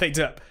only thing I picked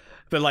up.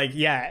 But like,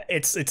 yeah,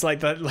 it's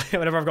like that. Like,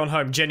 whenever I've gone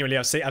home, genuinely,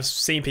 I've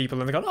seen people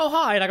and they've gone, "Oh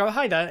hi," and I go,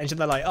 "Hi there," and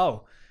they're like,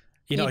 "Oh,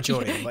 you're not a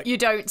Geordie." I'm like, you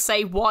don't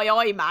say "why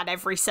I man"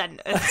 every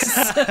sentence.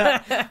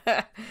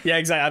 Yeah,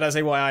 exactly. I don't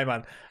say "why I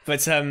man,"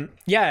 but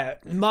yeah,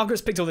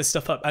 Margaret's picked all this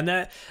stuff up,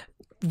 and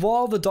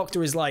while the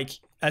doctor is like,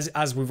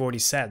 as we've already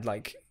said,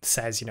 like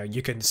says,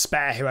 you can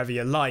spare whoever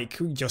you like,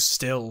 you're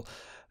still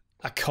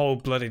a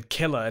cold-blooded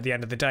killer. At the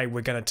end of the day,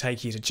 we're going to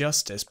take you to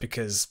justice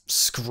because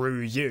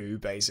screw you,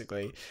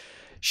 basically.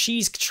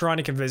 She's trying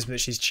to convince me that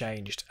she's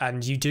changed,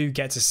 and you do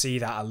get to see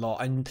that a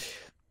lot. And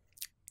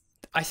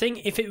I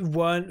think if it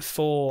weren't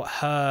for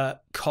her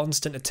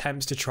constant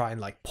attempts to try and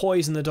like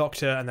poison the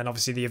doctor, and then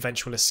obviously the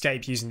eventual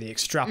escape using the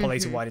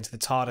extrapolator wide into the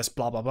TARDIS,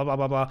 blah blah blah blah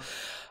blah blah,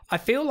 I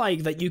feel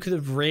like that you could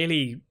have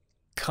really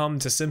come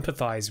to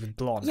sympathise with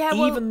Blon. Yeah,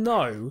 even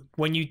though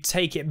when you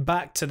take it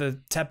back to the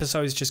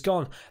episodes just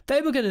gone, they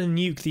were going to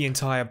nuke the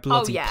entire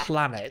bloody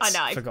planet. I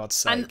know, for God's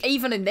sake. And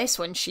even in this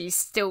one, she's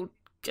still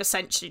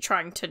essentially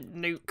trying to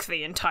nuke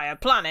the entire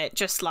planet,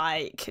 just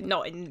like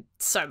not in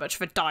so much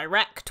of a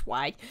direct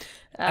way.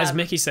 As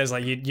Mickey says,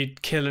 like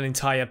you'd kill an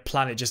entire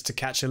planet just to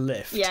catch a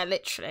lift. Yeah,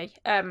 literally.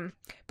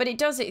 But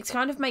it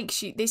kind of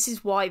makes you, this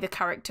is why the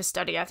character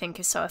study I think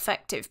is so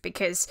effective,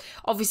 because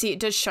obviously it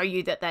does show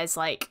you that there's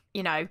like,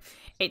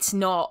 it's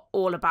not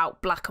all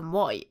about black and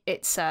white.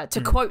 It's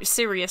to quote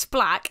Sirius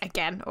Black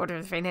again, Order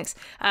of the Phoenix.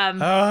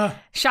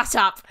 Shut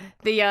up.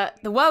 The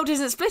world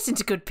isn't split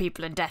into good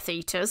people and Death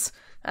Eaters.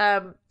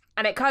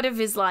 And it kind of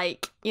is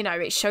like,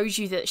 it shows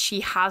you that she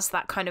has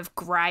that kind of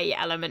grey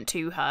element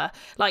to her.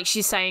 Like,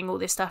 she's saying all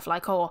this stuff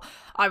like, "Oh,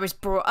 I was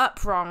brought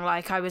up wrong,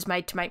 like I was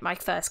made to make my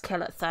first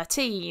kill at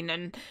 13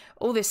 and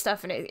all this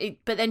stuff." And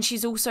but then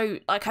she's also,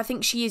 like, I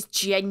think she is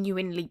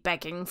genuinely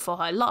begging for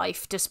her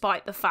life,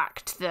 despite the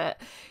fact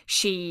that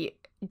she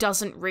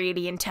doesn't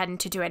really intend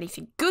to do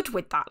anything good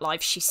with that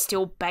life. She's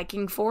still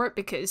begging for it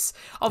because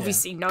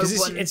obviously no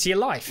one... It's your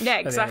life. Yeah,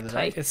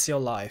 exactly. It's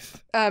your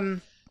life.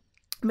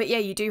 But yeah,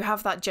 you do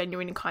have that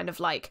genuine kind of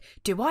like,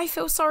 do I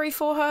feel sorry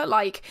for her?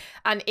 Like,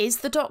 and is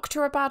the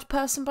doctor a bad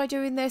person by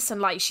doing this?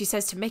 And like she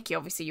says to Mickey,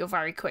 obviously you're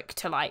very quick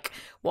to like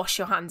wash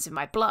your hands in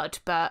my blood.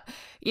 But,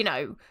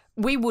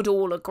 we would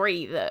all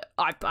agree that,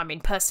 I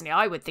mean, personally,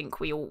 I would think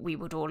we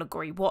would all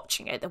agree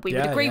watching it that we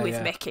would agree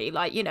with Mickey.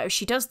 Like,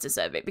 she does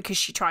deserve it because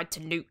she tried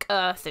to nuke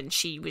Earth and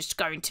she was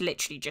going to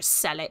literally just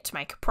sell it to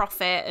make a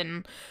profit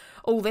and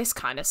all this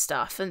kind of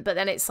stuff. But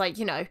then it's like,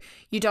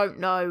 you don't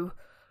know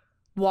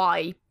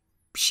why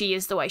she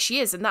is the way she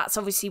is, and that's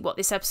obviously what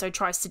this episode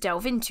tries to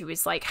delve into,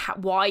 is like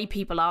why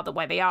people are the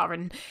way they are,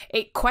 and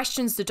it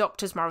questions the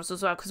doctor's morals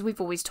as well, because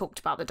we've always talked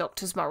about the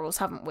doctor's morals,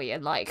 haven't we,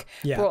 and like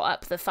brought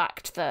up the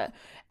fact that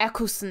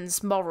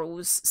Eccleston's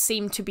morals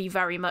seem to be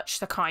very much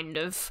the kind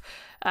of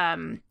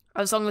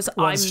As long as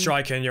one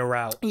strike and you're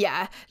out.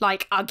 Yeah,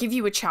 like, I'll give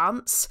you a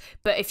chance,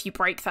 but if you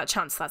break that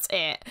chance, that's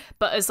it.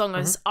 But as long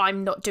as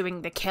I'm not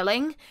doing the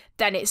killing,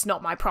 then it's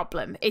not my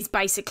problem. It's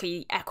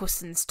basically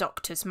Eccleston's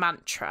doctor's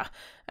mantra.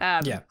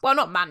 Well,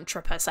 not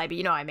mantra per se, but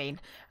you know what I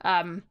mean.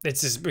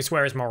 It's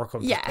where his moral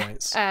compass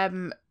points.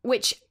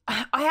 Which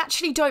I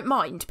actually don't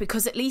mind,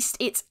 because at least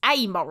it's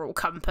a moral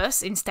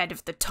compass instead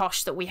of the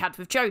tosh that we had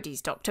with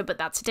Jodie's doctor, but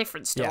that's a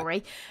different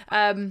story.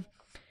 Yeah.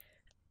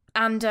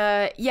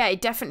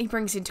 It definitely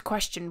brings into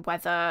question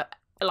whether,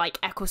 like,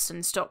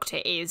 Eccleston's doctor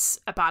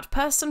is a bad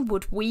person.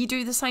 Would we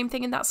do the same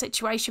thing in that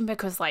situation?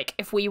 Because, like,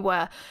 if we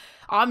were...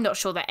 I'm not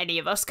sure that any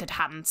of us could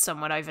hand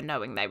someone over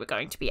knowing they were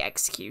going to be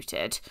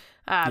executed.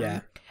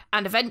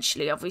 And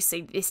eventually,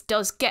 obviously, this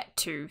does get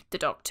to the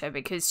doctor,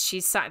 because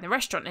she's sat in the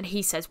restaurant and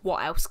he says,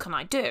 what else can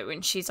I do?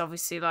 And she's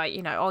obviously like,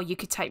 you know, oh, you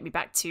could take me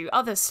back to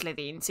other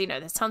Slytherins, you know,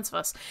 there's tons of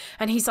us.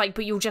 And he's like,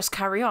 but you'll just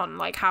carry on.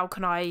 Like, how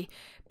can I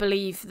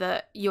believe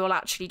that you'll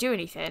actually do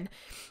anything?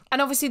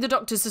 And obviously the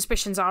doctor's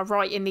suspicions are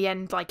right in the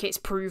end, like, it's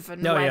proven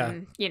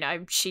you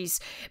know,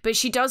 but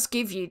she does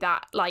give you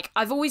that, like,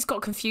 I've always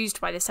got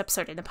confused by this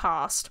episode in the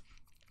past,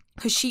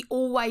 because she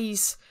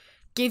always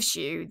gives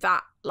you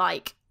that,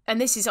 like, and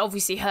this is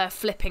obviously her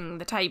flipping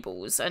the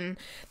tables, and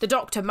the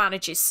doctor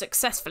manages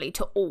successfully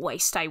to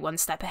always stay one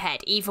step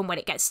ahead, even when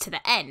it gets to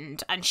the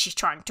end and she's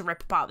trying to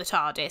rip apart the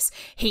TARDIS.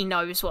 He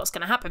knows what's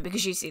going to happen,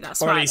 because you see that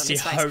smile on his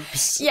face. Or at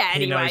least he hopes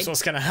he knows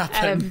what's going to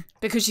happen.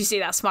 Because you see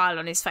that smile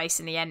on his face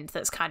in the end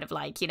that's kind of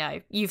like, you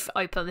know, you've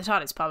opened the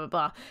TARDIS, blah, blah,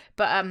 blah.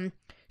 But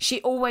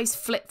she always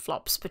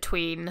flip-flops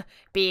between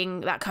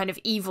being that kind of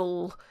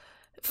evil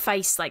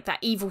face, like that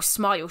evil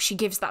smile. She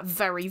gives that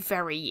very,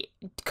 very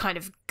kind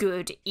of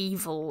good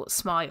evil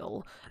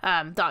smile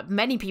that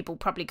many people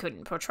probably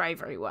couldn't portray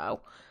very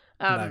well.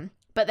 No.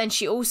 But then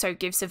she also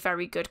gives a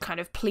very good kind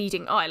of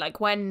pleading eye, like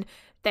when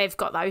they've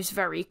got those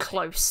very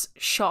close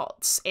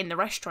shots in the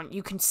restaurant,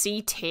 you can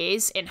see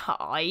tears in her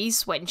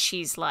eyes when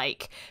she's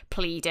like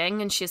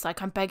pleading, and she's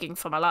like, I'm begging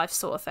for my life,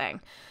 sort of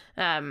thing.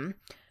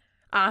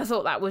 And I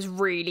thought that was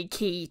really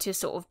key to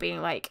sort of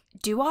being like,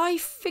 do I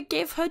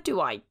forgive her?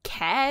 Do I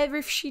care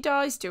if she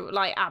dies?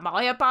 Am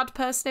I a bad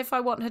person if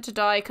I want her to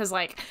die? Because,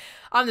 like,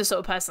 I'm the sort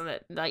of person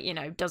that, like, you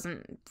know,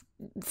 doesn't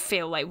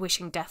feel like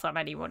wishing death on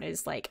anyone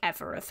is, like,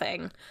 ever a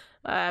thing.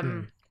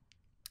 And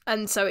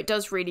so it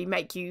does really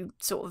make you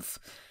sort of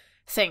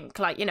think,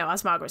 like, you know,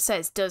 as Margaret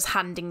says, does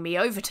handing me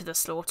over to the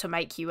slaughter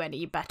make you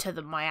any better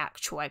than my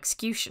actual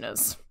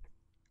executioners?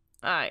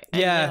 Yeah. You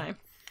know.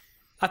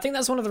 I think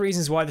that's one of the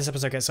reasons why this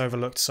episode gets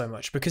overlooked so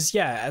much, because,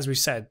 yeah, as we've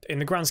said, in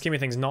the grand scheme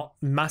of things, not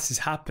masses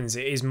happens.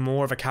 It is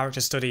more of a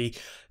character study,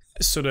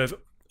 sort of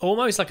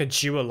almost like a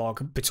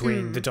duologue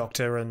between the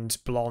Doctor and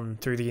Blon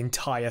through the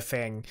entire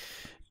thing.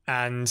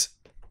 And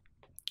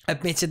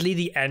admittedly,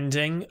 the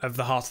ending of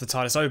the Heart of the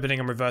TARDIS opening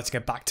and reverting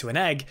it back to an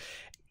egg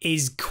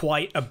is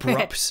quite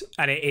abrupt,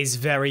 and it is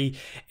very...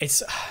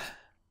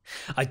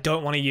 I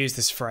don't want to use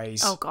this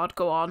phrase. Oh, God,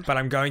 go on. But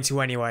I'm going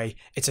to anyway.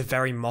 It's a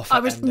very Moffat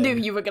ending. Knew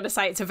you were going to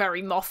say it's a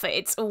very Moffat.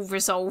 It's all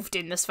resolved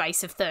in the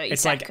space of 30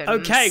 seconds. It's like,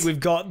 okay, we've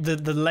got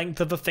the length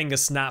of a finger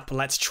snap.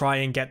 Let's try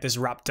and get this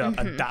wrapped up.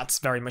 And that's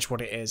very much what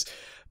it is.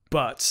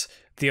 But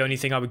the only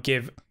thing I would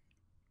give,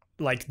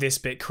 like, this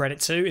bit credit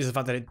to is the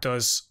fact that it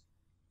does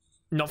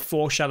not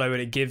foreshadow, but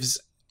it gives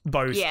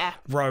both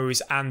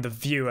Rose and the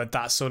viewer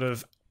that sort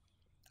of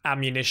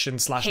ammunition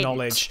 /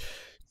 knowledge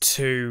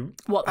to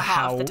what the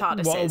heart of the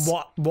TARDIS is.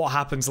 What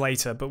happens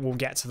later, but we'll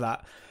get to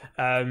that.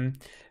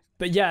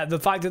 But yeah, the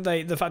fact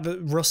that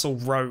Russell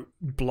wrote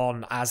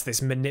Blon as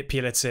this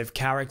manipulative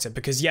character,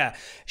 because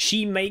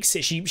she makes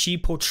it, she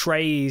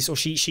portrays, or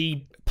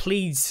she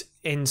pleads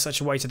in such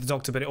a way to the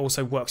Doctor, but it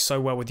also works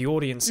so well with the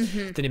audience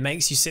that it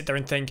makes you sit there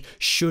and think,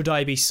 should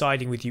I be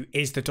siding with you?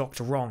 Is the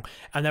Doctor wrong?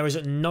 And there is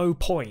at no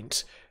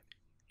point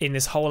in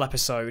this whole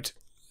episode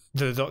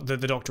the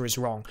Doctor is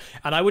wrong.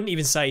 And I wouldn't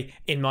even say,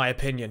 in my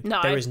opinion,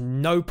 there is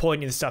no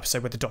point in this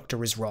episode where the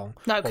Doctor is wrong.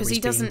 No, because he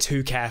doesn't. Being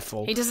too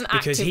careful. He doesn't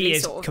because actively he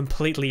is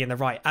completely in the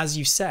right. As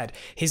you said,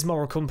 his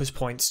moral compass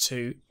points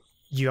to,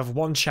 you have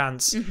one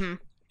chance.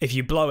 If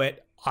you blow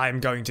it, I'm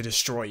going to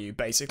destroy you,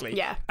 basically.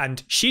 Yeah.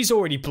 And she's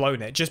already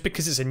blown it. Just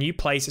because it's a new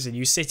place, it's a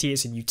new city,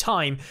 it's a new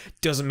time,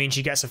 doesn't mean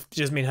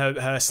doesn't mean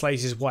her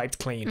slate is wiped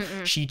clean.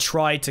 She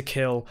tried to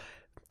kill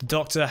the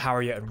Doctor,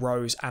 Harriet, and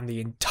Rose, and the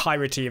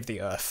entirety of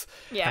the Earth.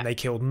 Yeah. And they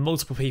killed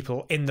multiple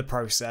people in the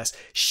process.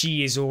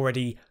 She is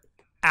already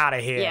out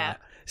of here. Yeah.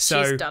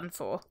 So she's done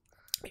for.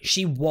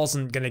 She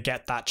wasn't going to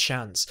get that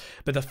chance.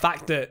 But the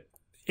fact that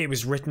it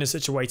was written in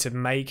such a way to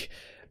make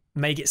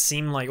it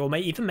seem like, or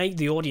even make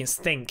the audience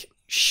think,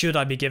 should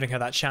I be giving her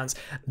that chance?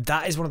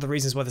 That is one of the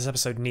reasons why this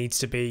episode needs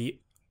to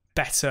be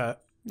better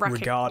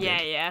regarded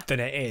than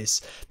it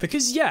is.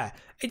 Because it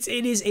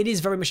is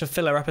very much a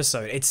filler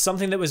episode. It's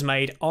something that was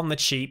made on the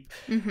cheap.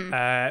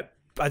 I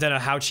don't know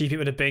how cheap it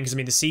would have been, because I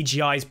mean the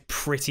CGI is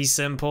pretty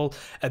simple.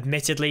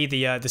 Admittedly,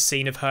 the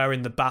scene of her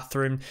in the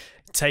bathroom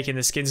taking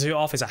the skin suit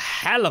off is a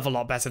hell of a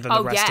lot better than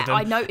the rest of them.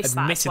 I noticed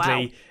that as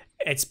well.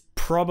 it's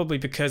probably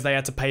because they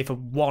had to pay for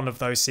one of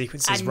those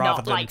sequences and rather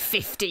not than like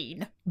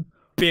 15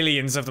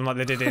 billions of them like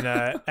they did in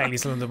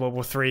Aliens in London World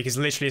War 3, because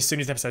literally as soon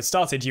as the episode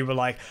started you were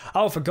like,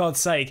 oh, for God's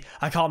sake,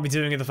 I can't be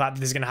doing it, the fact that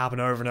this is going to happen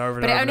over and over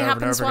and over and over. But it only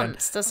happens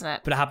once, doesn't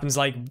it? But it happens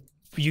like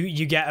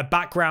you get a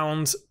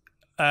background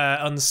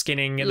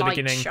unskinning at the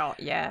beginning shot,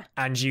 yeah,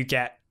 and you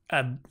get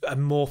a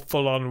more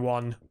full-on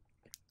one in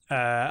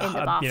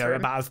the bathroom.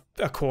 about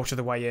a quarter of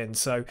the way in,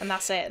 so and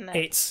that's it, isn't it?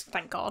 It's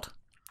thank God.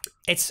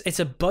 It's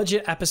a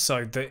budget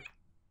episode that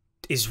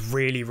is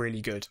really, really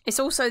good. It's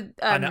also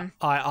and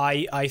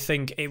I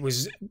think it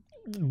was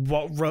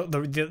what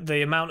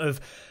the amount of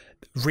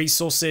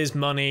resources,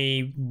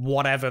 money,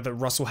 whatever that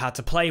Russell had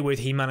to play with,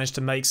 he managed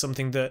to make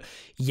something that,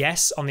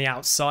 yes, on the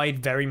outside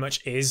very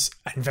much is,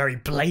 and very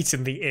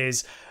blatantly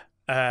is,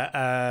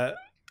 a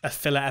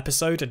filler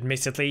episode.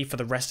 Admittedly, for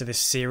the rest of this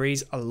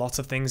series, a lot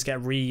of things get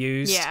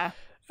reused. Yeah.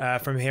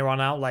 From here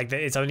on out, like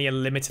it's only a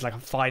limited, like a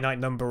finite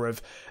number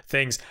of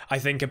things. I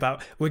think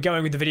about, we're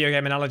going with the video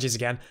game analogies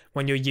again,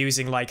 when you're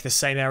using like the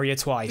same area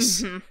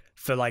twice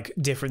for like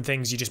different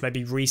things, you just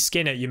maybe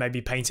reskin it, you maybe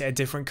paint it a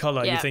different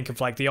color. You think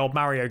of like the old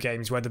Mario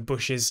games where the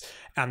bushes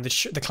and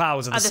the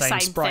clouds are the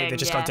same sprite, they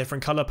just got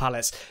different color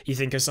palettes. You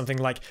think of something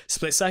like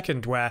Split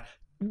Second where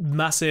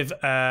massive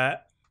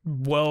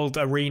world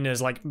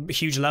arenas, like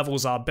huge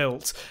levels are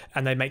built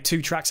and they make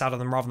 2 tracks out of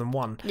them rather than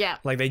one.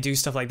 Like they do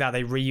stuff like that,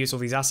 they reuse all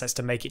these assets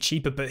to make it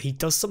cheaper, but he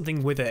does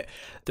something with it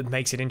that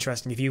makes it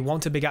interesting. If you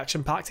want a big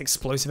action-packed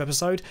explosive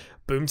episode,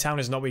 Boomtown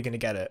is not where you're going to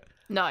get it.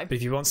 No. But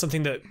if you want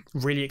something that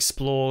really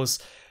explores,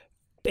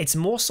 it's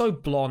more so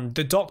Blon.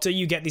 The Doctor,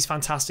 you get these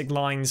fantastic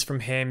lines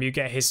from him, you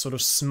get his sort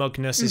of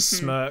smugness, his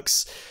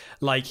smirks,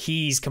 like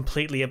he's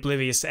completely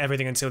oblivious to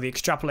everything until the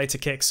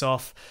extrapolator kicks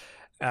off.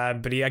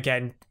 But he,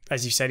 again,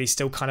 as you said, he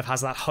still kind of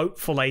has that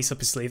hopeful ace up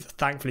his sleeve that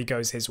thankfully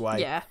goes his way.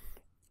 Yeah.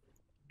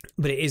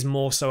 But it is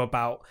more so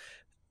about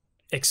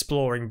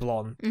exploring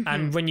Blon.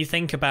 And when you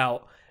think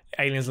about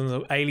Aliens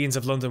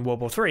of London World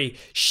War 3,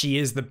 she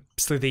is the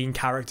Slitheen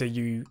character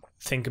you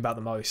think about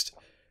the most.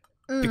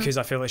 Because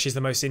I feel like she's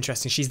the most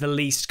interesting. She's the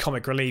least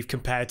comic relief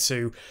compared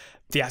to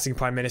the acting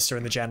Prime Minister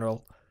and the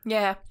General.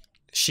 Yeah.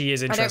 She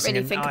is interesting. I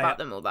don't really think about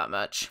them all that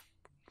much.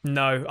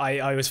 No, I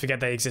always forget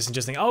they exist and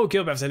just think, oh,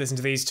 Gilbert, have to listen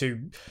to these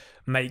two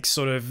make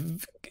sort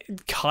of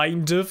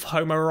kind of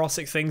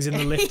homoerotic things in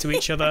the lift to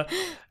each other,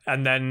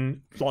 and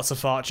then lots of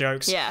fart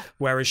jokes. Yeah.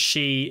 Whereas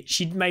she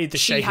made the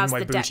shaking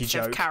my booty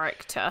joke. Of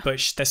character.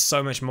 But there's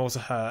so much more to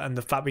her, and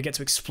the fact we get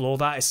to explore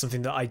that is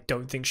something that I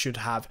don't think should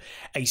have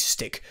a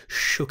stick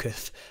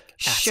shooketh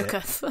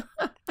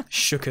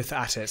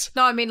at it.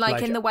 No, I mean,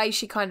 like in the way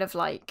she kind of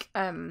like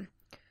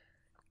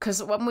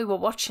because when we were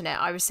watching it,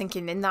 I was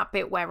thinking in that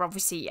bit where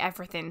obviously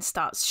everything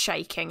starts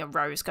shaking and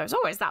Rose goes,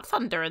 oh, is that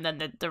thunder? And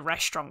then the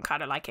restaurant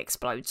kind of like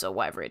explodes or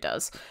whatever it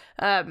does.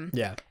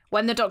 Yeah.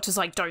 When the Doctor's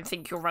like, don't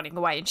think you're running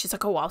away. And she's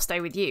like, oh, I'll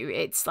stay with you.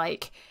 It's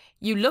like,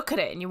 you look at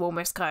it and you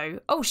almost go,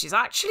 oh, she's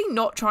actually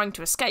not trying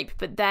to escape.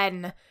 But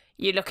then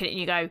you look at it and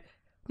you go,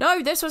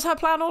 no, this was her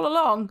plan all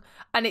along.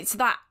 And it's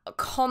that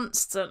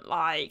constant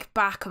like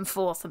back and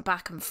forth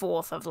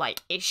of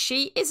like, is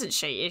she, isn't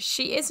she? Is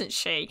she, isn't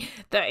she?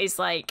 That is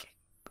like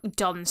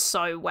done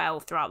so well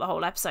throughout the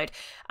whole episode.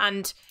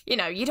 And you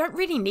know, you don't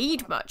really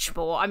need much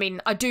more. I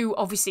mean, I do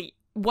obviously,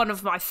 one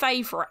of my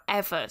favourite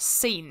ever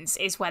scenes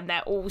is when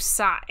they're all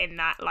sat in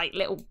that like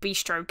little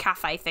bistro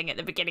cafe thing at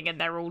the beginning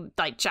and they're all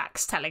like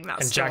Jack's telling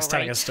that story. And Jack's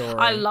telling a story.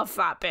 I love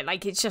that bit.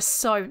 Like it's just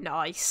so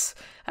nice.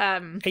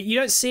 You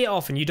don't see it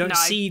often. You don't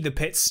see the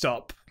pit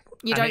stop.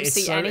 You don't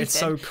see anything. It's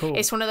so cool.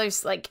 It's one of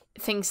those like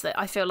things that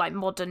I feel like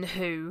modern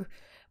Who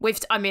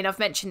I mean, I've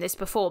mentioned this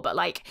before, but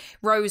like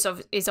Rose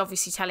is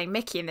obviously telling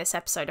Mickey in this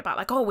episode about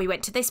like, oh, we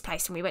went to this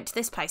place and we went to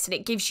this place, and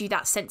it gives you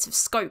that sense of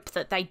scope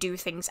that they do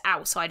things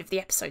outside of the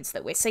episodes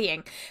that we're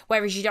seeing,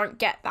 whereas you don't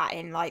get that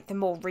in like the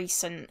more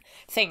recent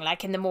thing.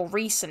 Like in the more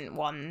recent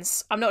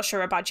ones, I'm not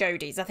sure about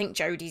Jodie's. I think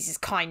Jodie's is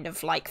kind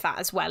of like that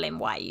as well in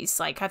ways.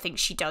 Like I think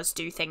she does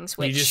do things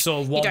which you just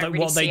saw what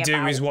they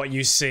do is what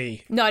you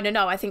see. No.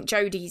 I think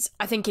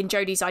in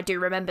Jodie's I do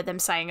remember them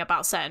saying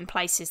about certain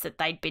places that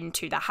they'd been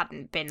to that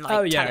hadn't been like.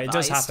 Oh yeah. It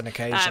does happen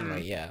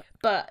occasionally, yeah.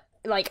 But,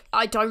 like,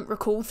 I don't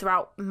recall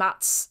throughout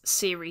Matt's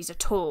series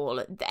at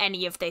all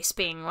any of this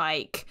being,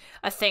 like,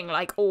 a thing.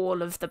 Like,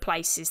 all of the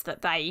places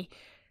that they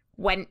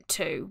went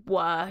to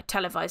were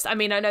televised. I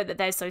mean, I know that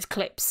there's those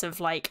clips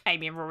of, like,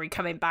 Amy and Rory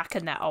coming back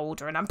and they're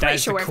older, and I'm pretty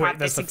sure we've had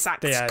this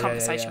exact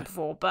conversation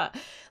before, but,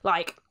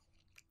 like,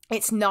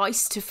 it's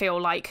nice to feel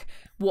like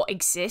what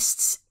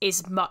exists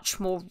is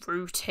much more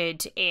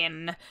rooted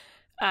in,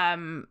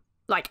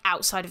 like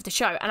outside of the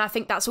show. And I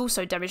think that's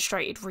also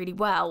demonstrated really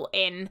well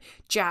in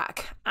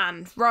Jack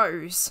and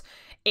Rose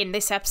in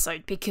this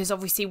episode, because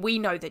obviously we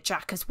know that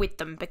Jack is with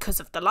them because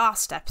of the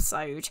last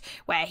episode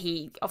where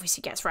he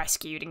obviously gets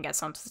rescued and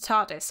gets onto the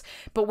TARDIS,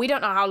 but we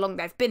don't know how long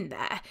they've been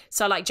there.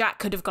 So like Jack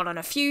could have gone on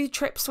a few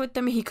trips with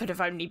them, he could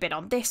have only been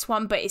on this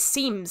one, but it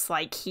seems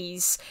like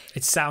he's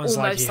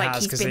almost like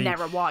he's been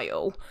there a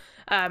while.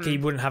 He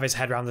wouldn't have his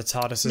head around the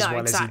TARDIS as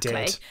well as he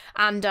did.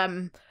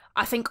 And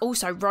I think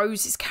also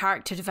Rose's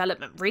character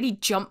development really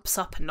jumps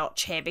up a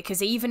notch here,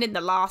 because even in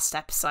the last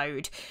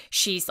episode,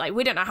 she's like,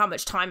 we don't know how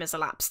much time has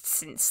elapsed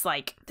since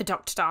like the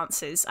Doctor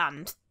dances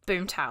and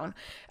Boomtown,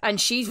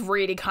 and she's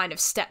really kind of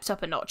stepped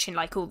up a notch in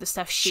like all the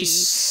stuff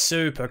she's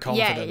super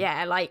confident.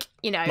 Yeah, like,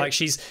 you know, like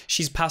she's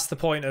past the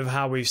point of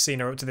how we've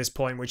seen her up to this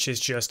point, which is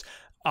just,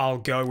 I'll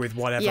go with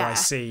whatever I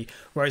see.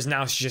 Whereas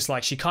now she's just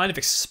like, she kind of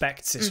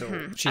expects it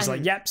all. She's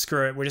like, yep,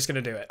 screw it, we're just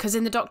going to do it. Because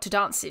in the Doctor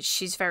dances,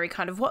 she's very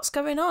kind of, what's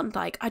going on?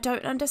 Like, I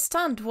don't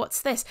understand.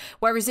 What's this?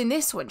 Whereas in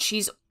this one,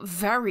 she's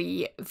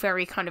very,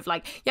 very kind of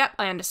like, yep,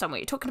 I understand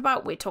what you're talking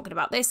about. We're talking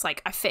about this.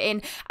 Like, I fit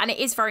in. And it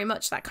is very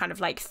much that kind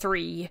of like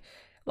three,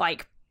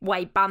 like,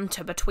 way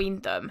banter between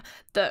them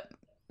that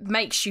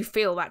makes you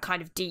feel that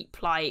kind of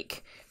deep,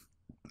 like,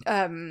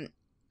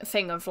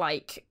 thing of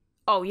like,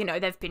 oh, you know,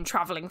 they've been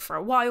travelling for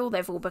a while,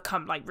 they've all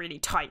become like really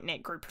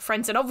tight-knit group of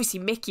friends. And obviously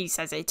Mickey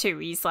says it too.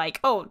 He's like,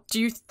 oh,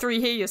 do you three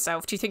hear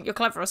yourself? Do you think you're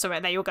clever or something?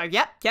 And they all go,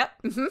 yep,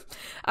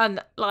 and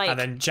like, and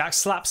then Jack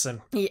slaps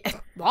him. Yeah,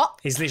 what?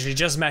 He's literally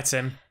just met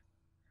him.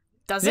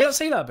 Does you don't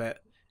see that bit?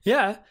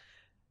 Yeah.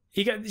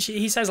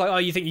 He says like, oh,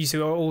 you think you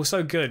two are all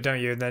so good,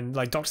 don't you? And then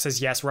like Doctor says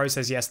yes, Rose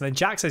says yes, and then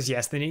Jack says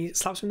yes, then he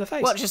slaps him in the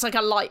face. Well, just like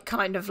a light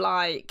kind of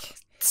like...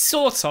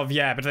 Sort of,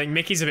 yeah, but I think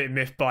Mickey's a bit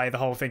miffed by the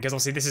whole thing, because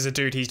obviously this is a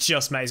dude he's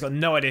just met, he's got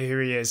no idea who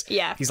he is.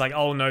 Yeah. He's like,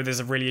 oh no,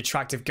 there's a really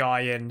attractive guy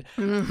in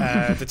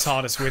the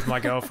TARDIS with my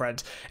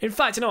girlfriend. In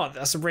fact, you know what,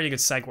 that's a really good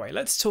segue.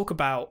 Let's talk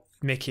about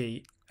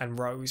Mickey and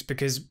Rose,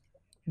 because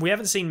we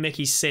haven't seen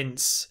Mickey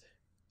since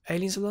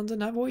Aliens of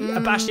London, have we?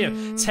 Actually, you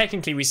know,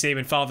 technically we see him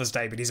in Father's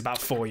Day, but he's about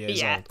 4 years old.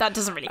 Yeah, that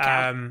doesn't really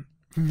count.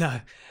 No.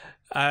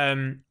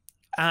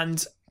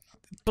 And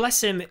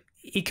bless him,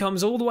 he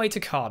comes all the way to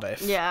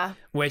Cardiff. Yeah.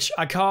 Which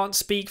I can't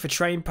speak for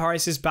train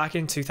prices back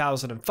in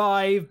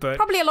 2005, but...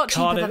 Probably a lot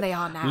cheaper than they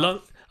are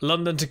now.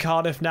 London to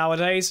Cardiff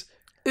nowadays.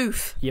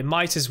 Oof. You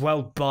might as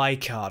well buy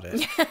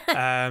Cardiff.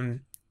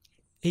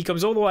 He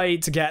comes all the way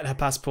to get her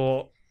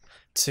passport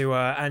to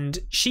and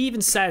she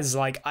even says,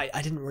 like,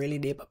 I didn't really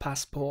need my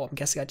passport. I'm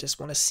guessing I just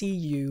want to see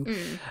you.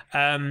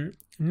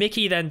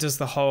 Mickey then does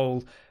the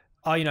whole...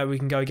 oh, you know, we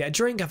can go get a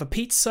drink, have a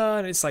pizza,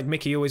 and it's like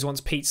Mickey always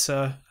wants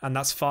pizza, and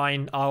that's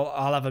fine.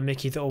 I'll have a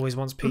Mickey that always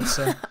wants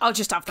pizza. I'll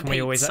just have the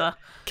pizza.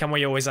 Can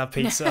we always have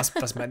pizza? That's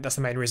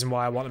the main reason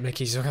why I want a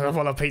Mickey. So I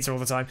want a pizza all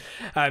the time.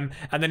 And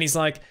then he's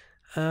like,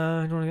 do you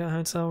want to get a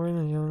hotel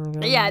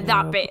room? Yeah,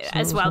 that bit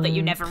as well that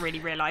you never really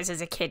realise as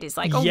a kid is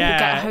like, oh, we'll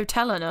get a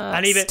hotel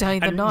and stay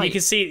the night. You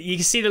can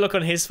see the look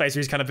on his face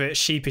where he's kind of a bit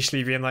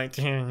sheepishly being like,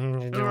 do you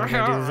want to do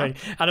the thing?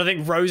 And I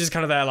think Rose is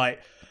kind of there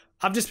like,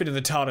 I've just been in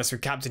the TARDIS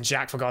with Captain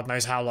Jack for God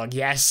knows how long.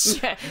 Yes.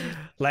 Yeah.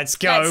 Let's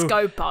go. Let's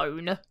go,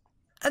 Bone.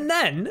 And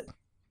then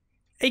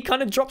he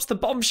kind of drops the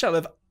bombshell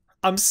of,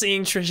 I'm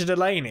seeing Trisha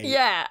Delaney.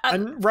 Yeah.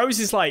 And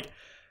Rose is like,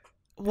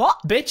 what?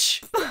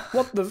 Bitch?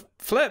 What the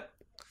flip?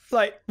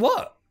 Like,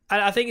 what? And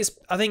I think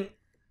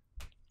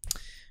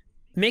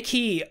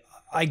Mickey,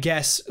 I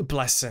guess,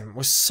 bless him,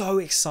 was so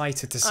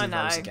excited to see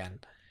Rose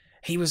again.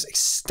 He was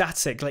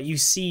ecstatic. Like, you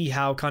see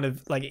how kind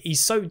of, like, he's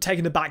so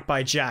taken aback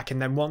by Jack,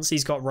 and then once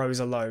he's got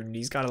Rose alone,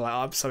 he's kind of like,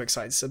 oh, I'm so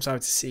excited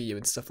to see you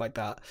and stuff like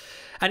that.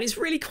 And it's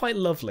really quite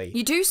lovely.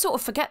 You do sort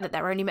of forget that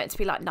they're only meant to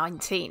be, like,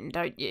 19,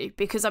 don't you?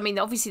 Because, I mean,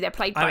 obviously they're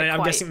played by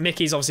I'm guessing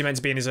Mickey's obviously meant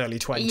to be in his early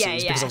 20s, yeah.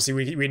 because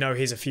obviously we know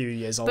he's a few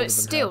years older but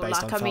still, than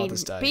her based on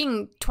Father's Day.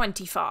 Being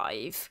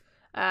 25,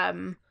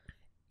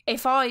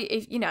 if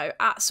you know,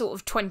 at sort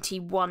of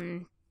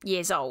 21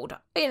 years old,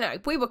 you know,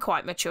 we were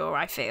quite mature,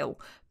 I feel.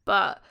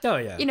 But,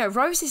 you know,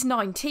 Rose is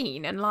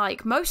 19, and,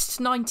 like, most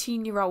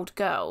 19-year-old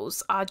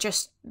girls are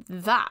just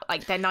that.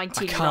 Like, they're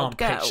 19-year-old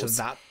girls.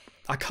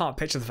 I can't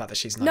picture the fact that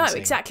she's 19. No,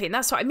 exactly, and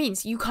that's what I mean.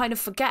 So you kind of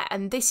forget,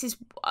 and this is...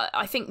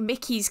 I think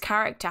Mickey's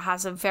character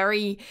has a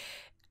very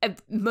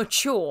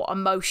mature,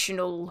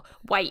 emotional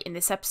weight in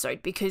this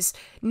episode, because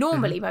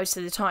normally, most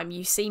of the time,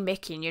 you see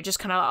Mickey, and you're just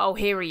kind of like, oh,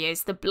 here he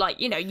is.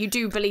 You know, you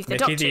do believe the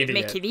Doctor,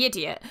 Mickey the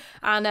idiot.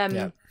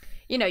 And,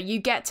 you know, you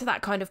get to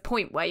that kind of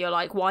point where you're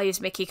like, why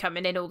is Mickey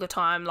coming in all the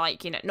time?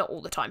 Like, you know, not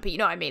all the time, but you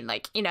know what I mean?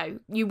 Like, you know,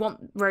 you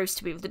want Rose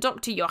to be with the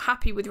Doctor. You're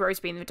happy with Rose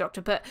being with the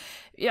Doctor. But,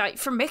 you know,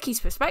 from Mickey's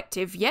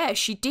perspective, yeah,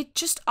 she did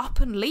just up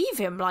and leave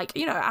him. Like,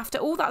 you know, after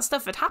all that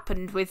stuff had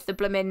happened with the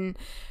blooming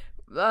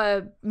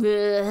brain.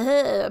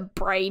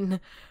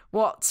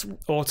 What?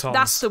 Autons.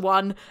 That's the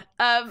one.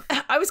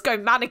 I was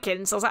going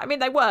mannequins. I was like, I mean,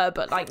 they were,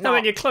 but like, not. I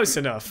mean, you're close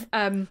enough.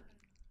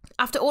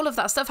 After all of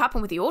that stuff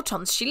happened with the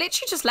Autons, she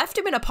literally just left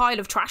him in a pile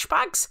of trash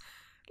bags,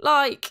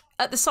 like,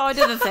 at the side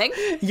of the thing.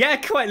 Yeah,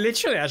 quite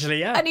literally,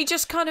 actually, yeah. And he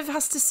just kind of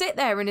has to sit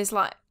there and is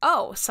like,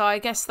 oh, so I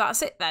guess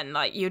that's it then.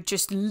 Like, you've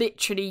just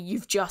left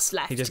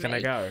You're just going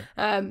to go.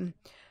 And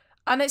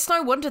it's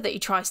no wonder that he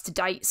tries to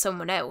date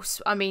someone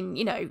else. I mean,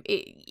 you know,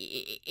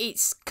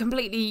 it's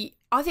completely...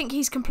 I think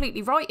he's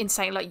completely right in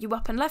saying, like, you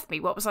up and left me.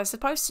 What was I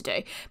supposed to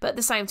do? But at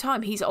the same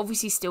time, he's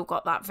obviously still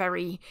got that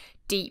very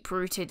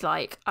deep-rooted,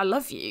 like, I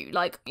love you.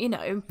 Like, you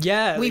know,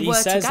 we were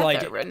says,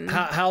 together. Like, and...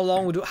 how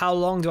long do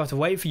I have to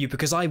wait for you?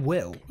 Because I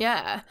will.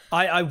 Yeah.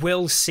 I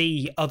will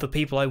see other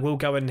people. I will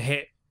go and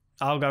hit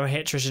I'll go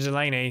hit Trisha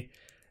Delaney,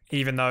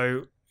 even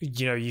though,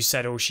 you know, you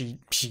said, oh, she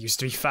used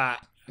to be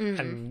fat.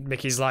 And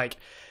Mickey's like,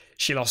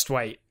 she lost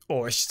weight.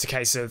 Or it's just a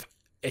case of,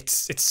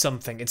 it's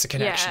something. It's a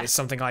connection. Yeah. It's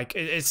something like,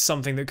 it's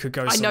something that could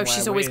go I somewhere. know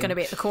she's always going to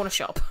be at the corner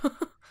shop.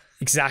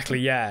 Exactly,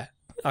 yeah.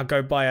 I'll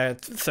go buy a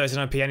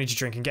 39p energy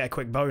drink and get a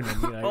quick bone.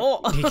 And, you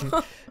know, he can.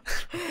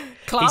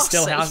 He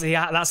still has.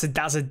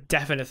 That's a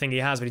definite thing he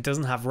has, but he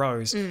doesn't have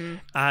Rose.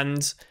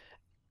 And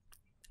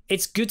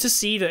it's good to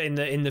see that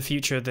in the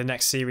future, the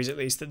next series at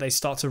least, that they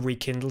start to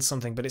rekindle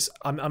something. But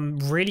I'm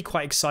really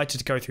quite excited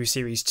to go through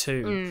series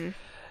 2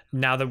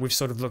 now that we've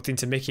sort of looked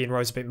into Mickey and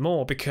Rose a bit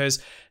more,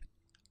 because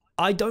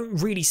I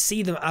don't really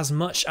see them as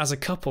much as a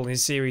couple in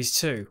series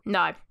 2.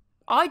 No,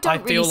 I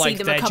don't really see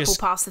them a couple just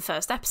past the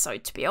first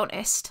episode, to be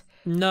honest.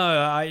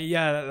 No,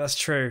 yeah, that's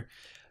true.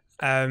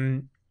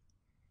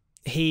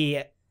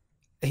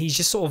 He's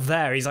just sort of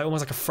there. He's like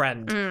almost like a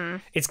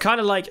friend. It's kind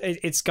of like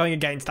it's going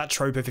against that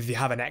trope of if you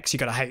have an ex, you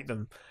gotta hate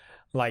them,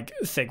 like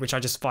thing, which I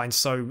just find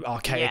so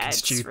archaic and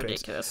stupid.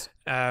 Ridiculous.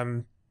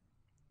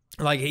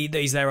 Like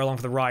he's there along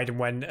for the ride,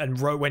 and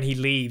when he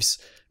leaves,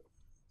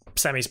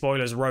 semi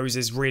spoilers, Rose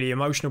is really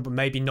emotional, but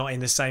maybe not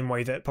in the same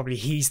way that probably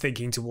he's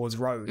thinking towards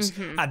Rose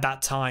at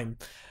that time.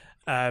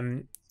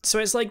 So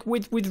it's like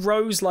with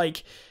Rose,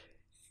 like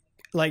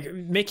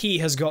Mickey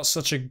has got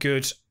such a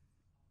good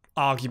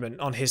argument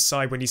on his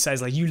side when he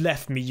says, like, you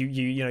left me,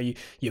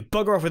 you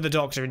bugger off with the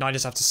doctor, and I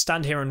just have to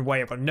stand here and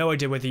wait. I've got no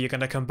idea whether you're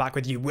going to come back,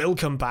 whether you will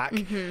come back.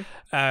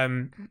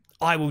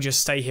 I will just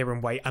stay here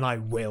and wait, and I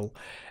will.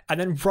 And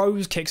then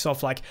Rose kicks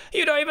off like,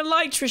 you don't even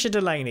like Trisha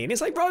Delaney, and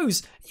it's like,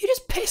 Rose, you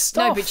just pissed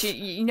off. No, but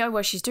you know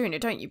why she's doing it,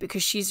 don't you?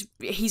 Because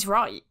he's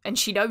right, and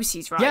she knows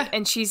he's right,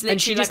 and she's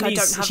literally like, I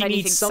don't have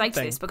anything to say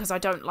to this because I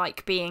don't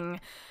like being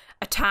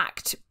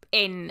attacked.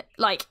 In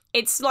like,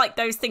 it's like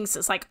those things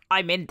that's like,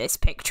 I'm in this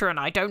picture and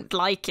I don't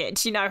like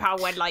it. You know how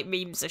when like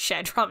memes are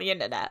shared around the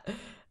internet.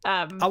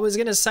 I was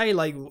gonna say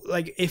like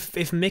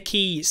if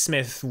Mickey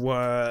Smith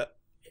were,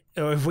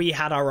 or if we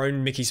had our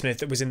own Mickey Smith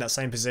that was in that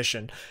same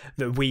position,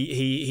 that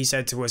he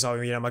said to us, oh,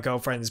 you know, my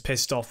girlfriend's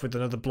pissed off with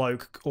another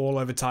bloke all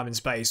over time and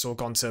space, or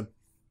gone to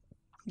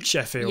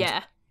Sheffield,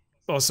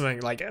 or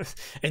something, like,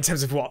 in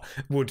terms of what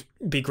would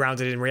be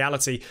grounded in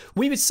reality,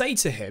 we would say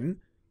to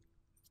him,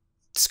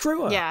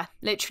 screw her. Yeah,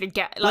 literally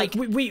get like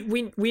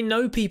we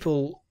know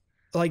people,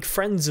 like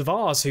friends of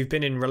ours, who've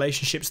been in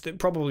relationships that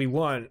probably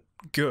weren't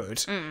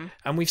good,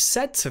 and we've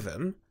said to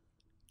them,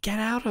 get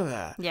out of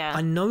there. Yeah,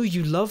 I know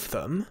you love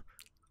them,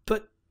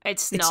 but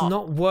it's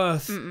not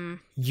worth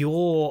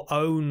your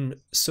own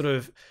sort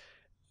of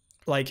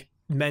like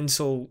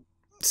mental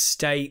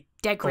state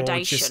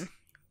degradation.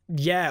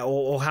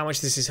 Or how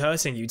much this is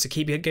hurting you to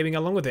keep going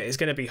along with it. It's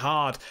going to be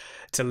hard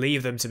to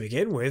leave them to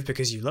begin with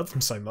because you love them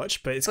so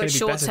much, but it's going to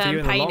be better for you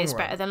in the long run. Short-term pain is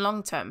better than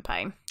long-term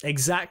pain.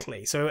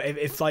 Exactly. So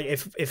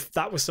if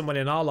that was someone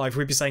in our life,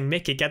 we'd be saying,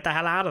 Mickey, get the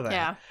hell out of there.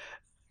 Yeah.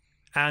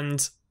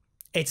 And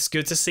it's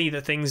good to see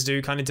that things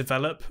do kind of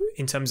develop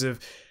in terms of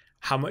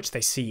how much they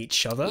see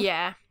each other.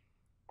 Yeah.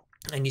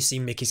 And you see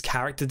Mickey's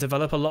character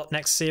develop a lot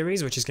next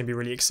series, which is going to be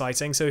really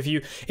exciting. So if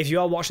you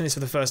are watching this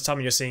for the first time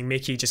and you're seeing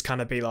Mickey just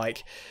kind of be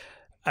like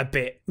a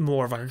bit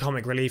more of like a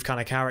comic relief kind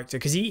of character,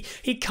 because he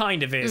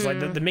kind of is like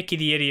the Mickey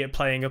the idiot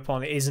playing up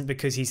on it isn't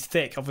because he's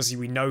thick. Obviously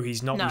we know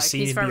he's not. We've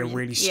seen him be a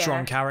really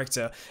strong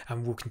character,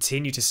 and we'll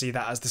continue to see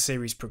that as the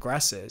series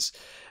progresses.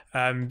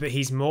 But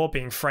he's more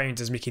being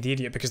framed as Mickey the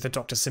idiot because the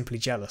Doctor's simply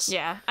jealous.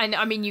 Yeah, and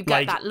I mean, you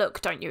get that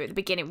look, don't you, at the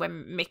beginning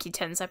when Mickey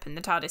turns up in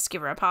the TARDIS to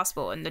give her a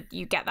passport, and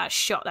you get that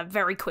shot, that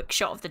very quick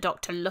shot of the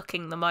Doctor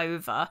looking them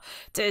over,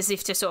 as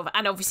if to sort of,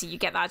 and obviously you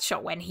get that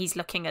shot when he's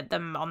looking at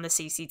them on the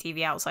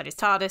CCTV outside his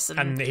TARDIS,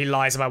 and he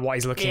lies about what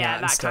he's looking at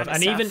and stuff.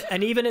 And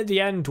even at the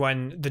end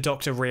when the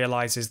Doctor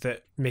realizes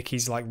that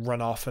Mickey's like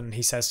run off, and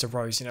he says to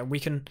Rose, you know, we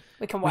can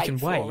wait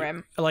for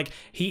him. Like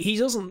he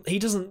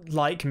doesn't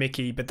like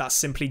Mickey, but that's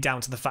simply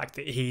down to the fact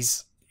that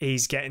he's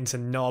getting to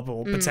knob,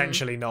 or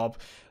potentially knob,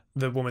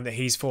 the woman that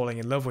he's falling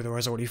in love with or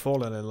has already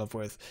fallen in love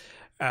with.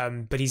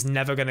 But he's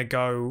never going to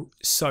go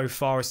so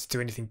far as to do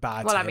anything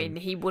bad to him. I mean,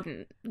 he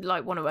wouldn't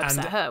like want to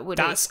upset her, would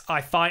he?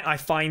 I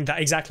find that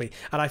exactly,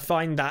 and I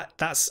find that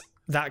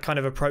that kind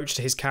of approach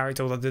to his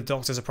character, or the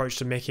Doctor's approach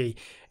to Mickey,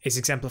 is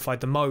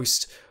exemplified the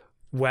most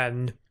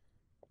when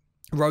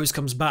Rose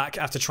comes back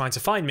after trying to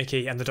find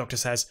Mickey, and the Doctor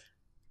says,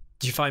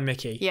 "Did you find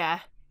Mickey?" Yeah.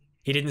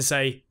 He didn't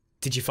say,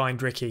 "Did you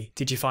find Ricky?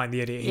 Did you find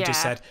the idiot?" He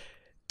just said,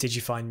 "Did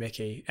you find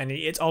Mickey?" And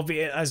it's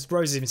obvious, as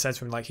Rose even said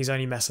to him, like, he's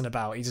only messing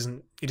about. He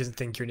doesn't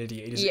think you're an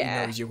idiot. He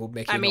knows you're called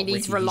Mickey. I mean,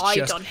 he's Ricky.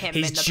 relied on him.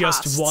 He's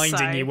just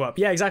winding you up.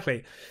 Yeah,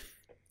 exactly.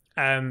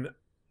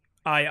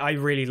 I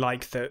really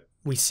like that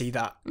we see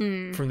that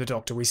from the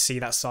Doctor. We see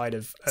that side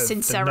of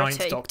the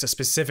Ninth Doctor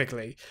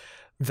specifically,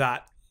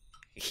 that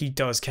he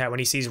does care. When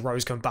he sees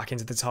Rose come back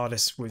into the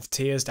TARDIS with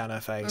tears down her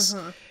face,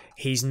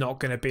 he's not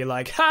going to be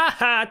like, ha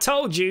ha,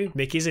 told you,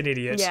 Mickey's an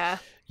idiot. Yeah.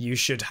 You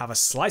should have a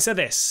slice of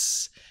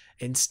this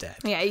instead.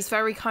 Yeah, he's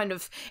very kind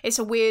of, it's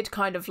a weird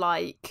kind of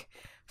like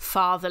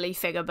fatherly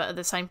figure, but at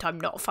the same time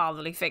not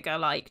fatherly figure.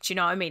 Like, do you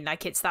know what I mean?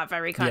 Like, it's that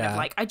very kind of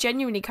like, I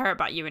genuinely care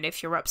about you, and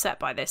if you're upset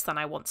by this, then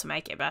I want to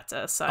make it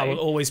better. So I will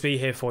always be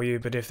here for you,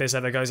 but if this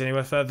ever goes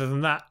anywhere further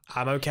than that,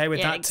 I'm okay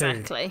with that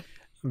too.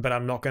 But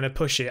I'm not going to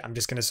push it. I'm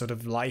just going to sort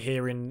of lie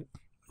here in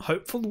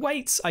hopeful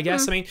wait, I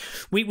guess. I mean,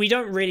 we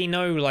don't really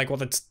know like what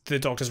the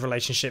Doctor's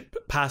relationship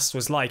past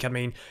was like. I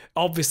mean,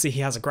 obviously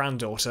he has a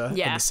granddaughter in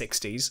the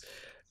 60s,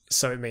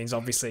 so it means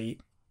obviously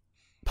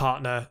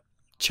partner,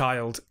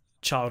 child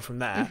from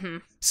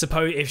there.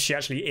 Suppose if she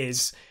actually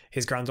is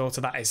his granddaughter,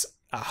 that is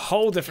a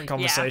whole different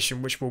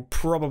conversation, which will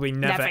probably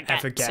never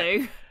ever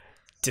get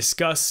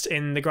discussed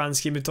in the grand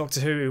scheme of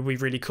Doctor Who. It would be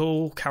really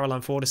cool.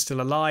 Caroline Ford is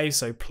still alive,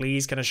 so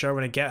please get a show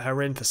and get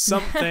her in for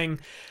something.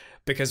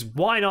 Because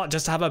why not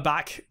just have her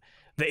back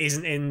that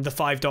isn't in the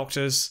 5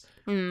 Doctors?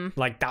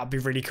 Like, that would be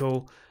really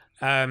cool.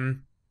 But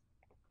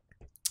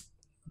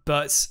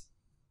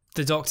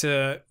the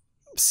Doctor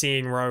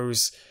seeing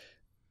Rose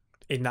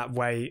in that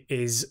way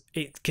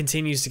it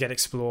continues to get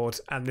explored,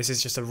 and this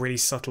is just a really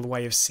subtle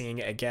way of seeing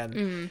it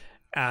again.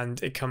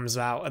 And it comes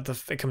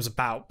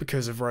about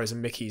because of Rose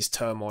and Mickey's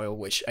turmoil,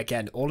 which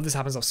again, all of this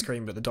happens off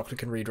screen, but the Doctor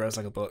can read Rose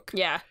like a book.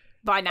 Yeah,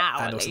 by now,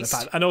 and at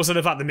least. And also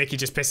the fact that Mickey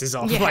just pisses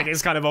off. Like,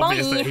 it's kind of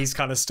obvious that he's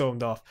kind of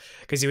stormed off,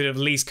 because he would at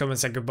least come and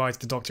say goodbye to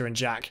the Doctor and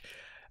Jack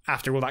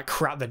after all that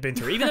crap they've been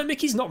through. Even though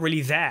Mickey's not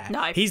really there.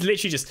 No. He's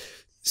literally just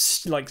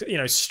like,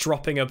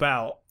 stropping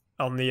about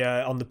on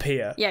the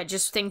pier. Yeah,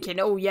 just thinking,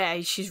 oh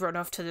yeah, she's run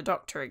off to the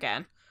Doctor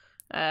again.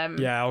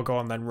 I'll go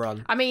on then,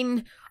 run. I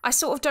mean, I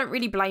sort of don't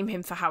really blame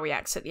him for how he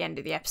acts at the end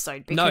of the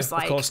episode, because,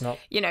 of course not.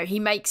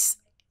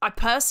 I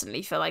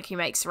personally feel like he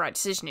makes the right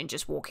decision in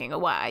just walking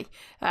away.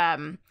 I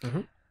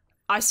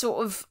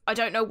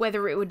don't know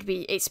whether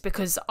it's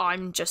because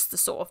I'm just the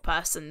sort of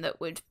person that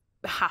would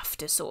have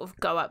to sort of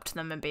go up to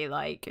them and be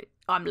like,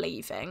 I'm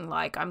leaving,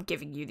 like, I'm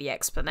giving you the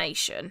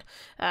explanation,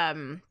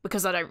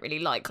 because I don't really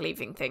like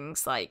leaving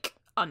things like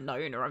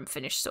unknown or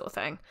unfinished sort of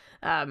thing.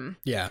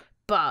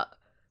 But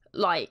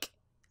like,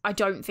 I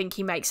don't think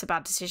he makes a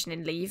bad decision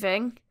in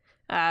leaving.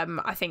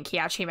 I think he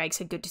actually makes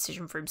a good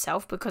decision for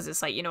himself, because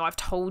it's like, I've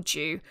told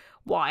you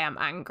why I'm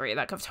angry,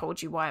 like, I've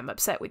told you why I'm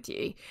upset with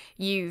you.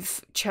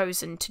 You've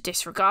chosen to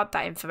disregard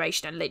that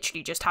information and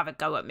literally just have a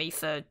go at me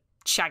for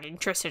shagging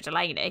Trista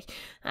Delaney.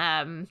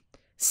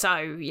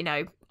 So,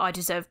 I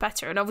deserve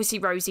better. And obviously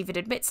Rose even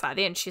admits that at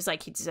the end. She's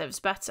like, he deserves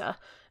better.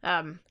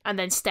 And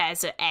then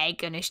stares at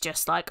Egg and is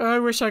just like, I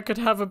wish I could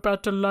have a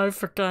better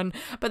life again.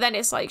 But then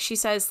it's like, she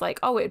says like,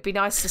 oh, it'd be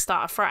nice to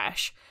start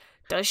afresh.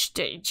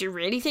 Do you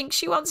really think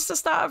she wants to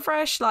start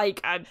afresh?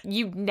 Like,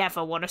 you'd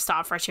never want to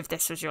start afresh if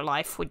this was your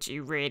life, would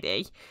you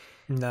really?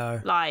 No.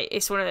 Like,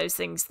 it's one of those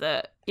things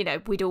that,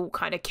 we'd all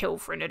kind of kill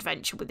for an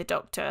adventure with the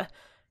Doctor.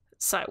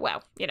 So,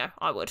 well,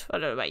 I would. I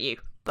don't know about you,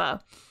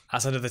 but...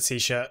 That's another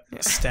t-shirt.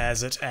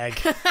 Stares at Egg.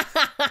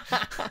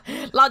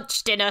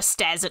 Lunch, dinner,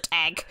 stares at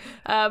Egg.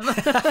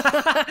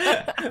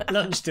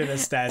 Lunch, dinner,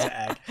 stares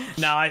at Egg.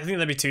 No, I think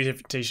there'd be 2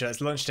 different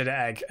t-shirts. Lunch, dinner,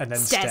 Egg, and then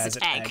stares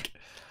at Egg.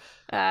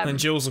 And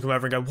Jules will come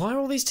over and go, why are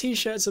all these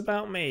t-shirts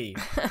about me?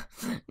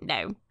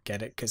 No.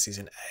 Get it? Because he's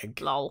an egg.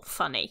 Lol.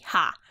 Funny.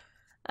 Ha.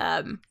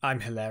 I'm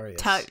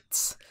hilarious.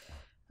 Totes.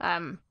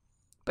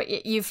 But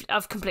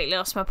I've completely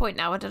lost my point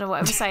now. I don't know what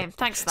I was saying.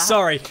 Thanks for that.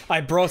 Sorry,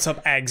 I brought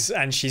up eggs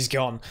and she's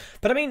gone.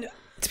 But I mean,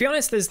 to be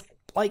honest, there's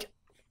like,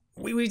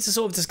 we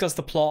sort of discussed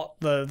the plot,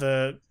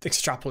 the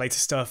extrapolator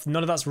stuff.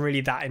 None of that's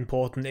really that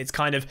important. It's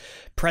kind of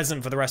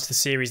present for the rest of the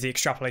series, the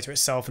extrapolator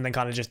itself, and then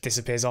kind of just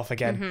disappears off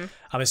again.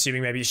 I'm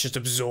assuming maybe it's just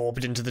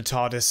absorbed into the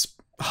TARDIS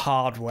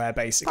hardware,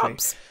 basically.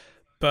 Pops.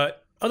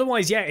 But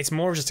otherwise, yeah, it's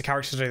more of just a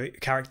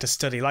character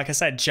study. Like I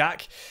said,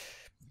 Jack,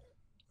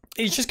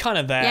 he's just kind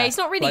of there. Yeah, he's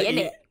not really in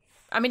it.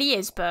 I mean, he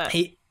is, but...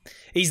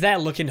 He's there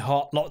looking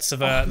hot, lots of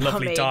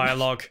lovely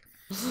dialogue.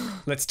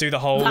 Let's do the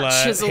whole,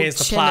 here's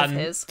the plan.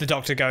 The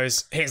Doctor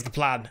goes, here's the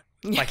plan.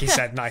 Like he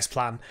said, nice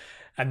plan.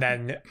 And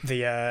then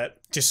the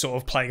just sort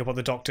of playing up on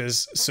the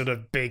Doctor's sort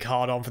of big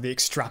hard-on for the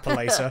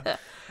extrapolator.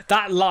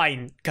 That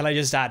line, can I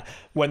just add,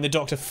 when the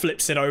Doctor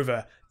flips it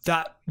over,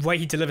 that way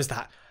he delivers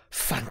that,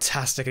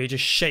 fantastic. He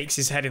just shakes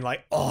his head in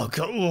like, oh,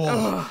 God.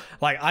 Oh.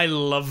 Like, I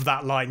love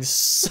that line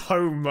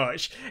so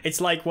much.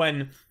 It's like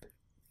when...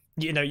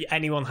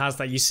 anyone has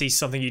that, you see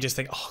something, you just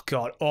think, oh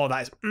God, oh,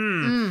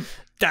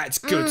 that's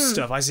good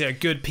stuff. I see a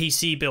good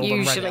PC build on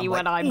Reddit. Usually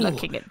when I'm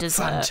looking at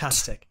dessert.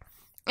 Fantastic.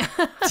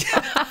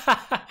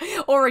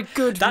 Or a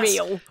good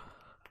meal.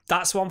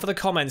 That's one for the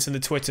comments and the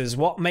Twitters.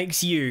 What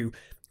makes you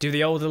do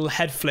the old little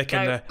head flick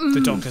and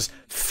the Doctor's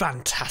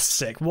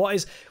fantastic? What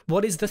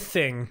is the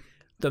thing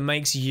that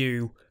makes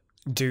you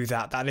do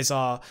that? That is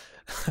our...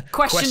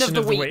 Question of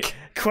the week.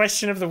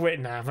 Question of the week.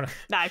 No.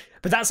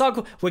 But that's our...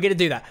 We're going to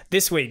do that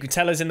this week.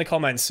 Tell us in the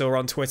comments or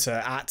on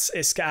Twitter at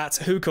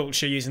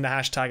WhoCulture using the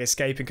hashtag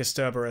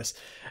 #EscapingCasterborous.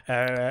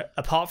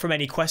 Apart from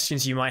any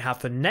questions you might have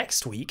for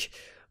next week,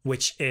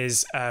 which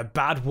is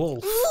Bad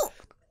Wolf.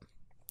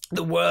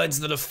 The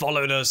words that have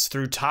followed us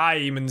through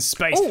time and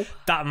space. Ooh.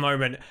 That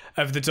moment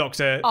of the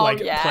Doctor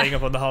playing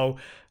up on the whole...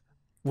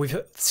 We've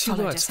two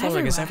words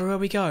following us everywhere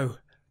we go.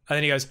 And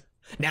then he goes,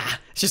 nah,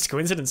 it's just a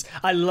coincidence.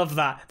 I love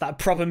that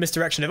proper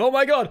misdirection of, oh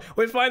my god,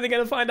 we're finally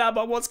going to find out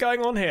about what's going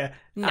on here.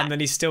 No. And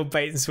then he still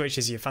bait and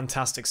switches you.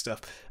 Fantastic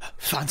stuff.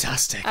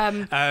 Fantastic.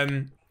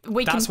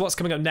 That's what's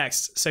coming up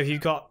next. So if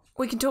you've got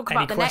we can talk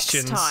about the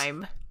next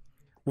time.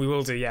 We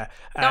will do, yeah.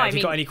 No, if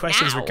you've got any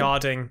questions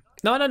regarding...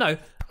 No.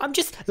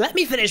 Let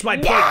me finish my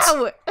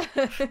point.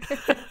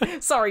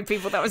 Sorry,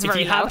 people, that was very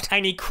loud. If you have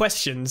any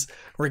questions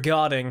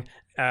regarding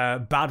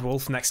Bad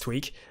Wolf next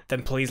week,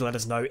 then please let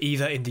us know,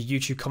 either in the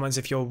YouTube comments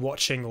if you're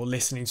watching or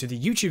listening to the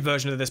YouTube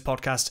version of this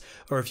podcast,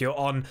 or if you're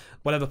on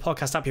whatever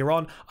podcast app you're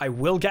on. I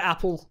will get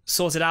Apple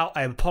sorted out.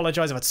 I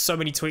apologize. I've had so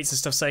many tweets and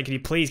stuff saying, can you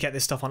please get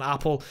this stuff on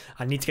Apple?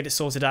 I need to get it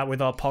sorted out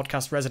with our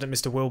podcast resident,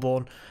 Mr.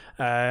 Wilborn.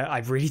 I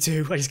really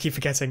do. I just keep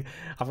forgetting.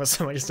 I've got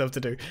so much stuff to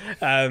do.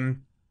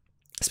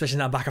 Especially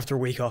now back after a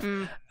week off.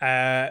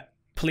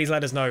 Please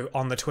let us know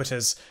on the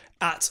Twitters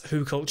at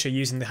Who Culture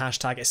using the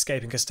hashtag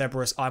Escaping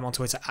Kasterborous. I'm on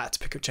Twitter at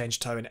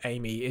PickupChangeToe, and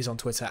Amy is on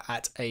Twitter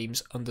at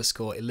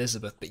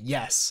Ames_Elizabeth. But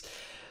yes,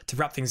 to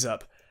wrap things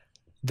up,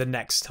 the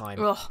next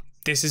time. Ugh.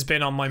 This has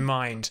been on my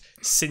mind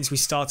since we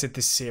started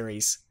this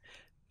series.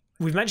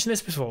 We've mentioned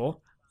this before,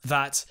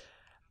 that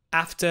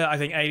after, I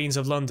think, Aliens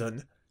of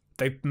London,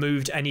 they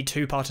moved any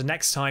two-parter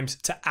next time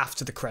to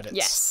after the credits.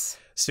 Yes.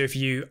 So if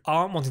you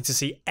aren't wanting to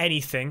see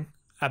anything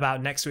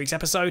about next week's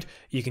episode,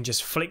 you can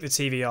just flick the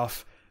TV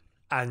off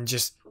and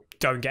just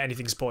don't get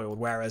anything spoiled.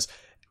 Whereas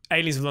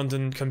Aliens of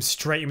London comes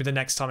straight in with the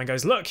next time and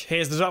goes, look,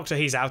 here's the Doctor,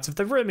 he's out of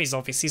the room, he's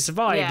obviously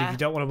survived. Yeah. If you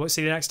don't want to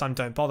see the next time,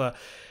 don't bother.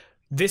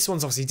 This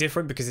one's obviously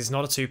different because it's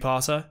not a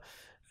two-parter.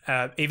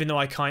 Even though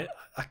I kind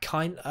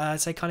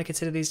of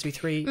consider these to be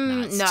three.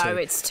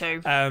 It's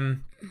two. I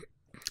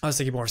was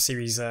thinking more of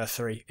series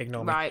 3.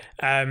 Ignore me.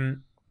 Right.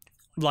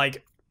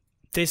 Like,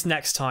 this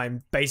next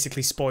time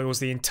basically spoils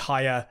the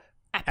entire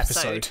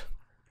episode.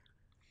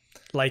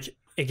 Like,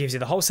 it gives you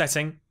the whole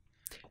setting,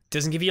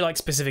 doesn't give you like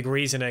specific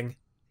reasoning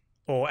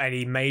or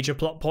any major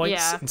plot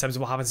points in terms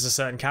of what happens to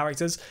certain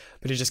characters,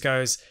 but it just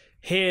goes,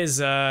 here's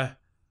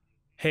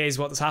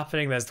what's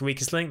happening, there's the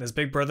weakest link, there's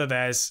Big Brother,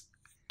 there's,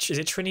 is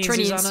it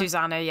Trini and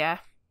Susanna, yeah.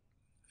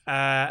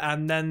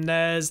 And then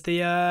there's the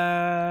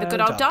good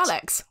old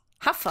Daleks.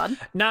 Have fun.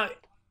 Now,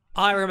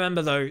 I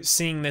remember, though,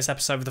 seeing this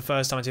episode for the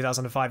first time in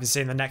 2005 and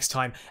seeing the next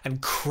time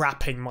and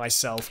crapping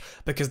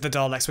myself because the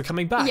Daleks were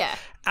coming back. Yeah.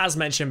 As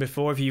mentioned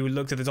before, if you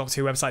looked at the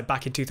Doctor Who website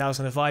back in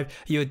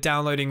 2005, you were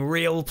downloading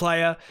Real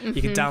Player. Mm-hmm.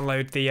 You could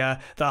download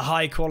the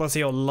high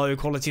quality or low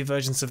quality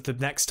versions of the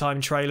next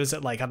time trailers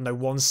at, like, I don't know,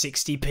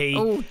 160p.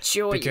 Oh,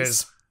 joys.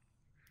 Because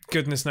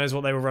goodness knows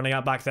what they were running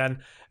at back then,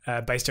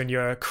 based on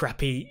your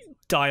crappy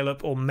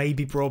dial-up or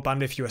maybe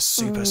broadband if you were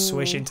super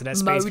swish internet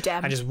speeds.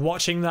 Modem. And just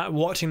watching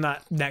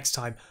that next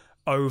time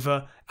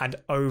over and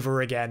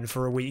over again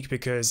for a week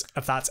because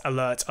of that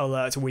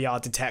alert, we are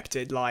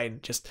detected line.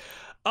 Just,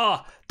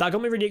 that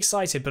got me really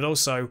excited, but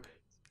also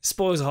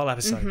spoils the whole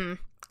episode.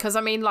 Because,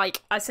 I mean,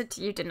 like, I said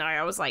to you, didn't I?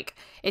 I was like,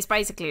 it's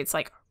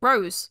like,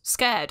 Rose,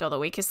 scared, or the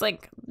weakest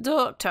link.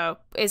 Doctor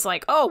is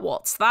like, oh,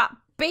 what's that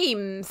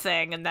beam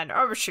thing? And then,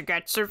 oh, she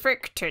gets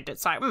evicted.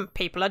 It's like,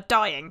 people are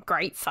dying.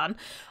 Great fun.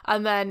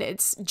 And then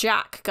it's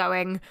Jack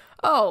going,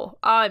 oh,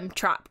 I'm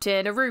trapped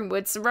in a room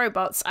with some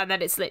robots. And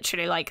then it's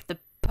literally like the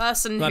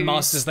person my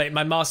masters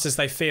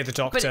they fear the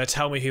Doctor,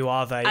 tell me who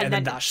are they, and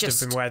then that should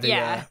have been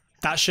where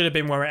that should have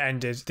been where it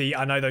ended.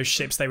 I know those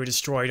ships, they were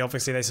destroyed,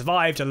 obviously they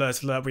survived,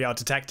 alert, we are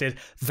detected.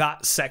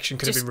 That section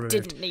could have been removed.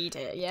 Didn't need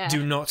it. Yeah,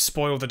 do not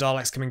spoil the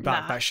Daleks coming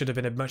back. That should have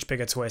been a much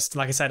bigger twist.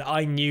 Like I said,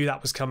 I knew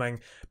that was coming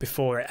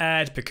before it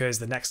aired because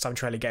the next time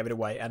trailer gave it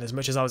away, and as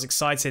much as I was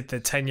excited, the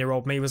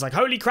 10-year-old me was like,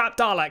 holy crap,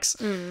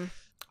 Daleks.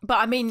 But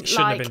I mean,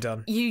 shouldn't have been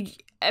done. You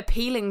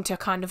appealing to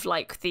kind of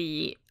like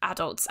the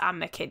adults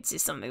and the kids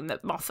is something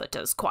that Moffat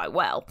does quite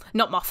well.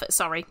 Not Moffat,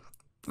 sorry.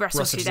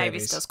 Russell T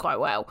Davies does quite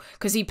well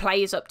because he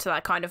plays up to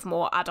that kind of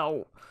more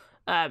adult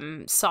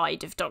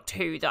side of Doctor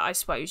Who that I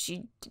suppose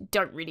you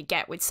don't really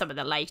get with some of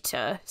the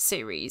later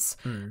series.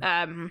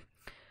 And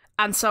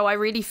so I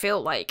really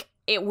feel like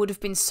it would have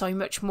been so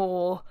much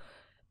more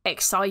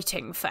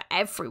exciting for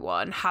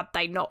everyone had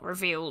they not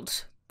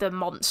revealed the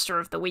monster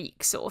of the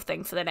week sort of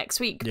thing for the next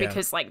week,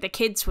 because like the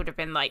kids would have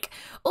been like,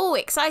 oh,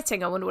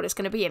 exciting, I wonder what it's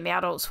going to be, and the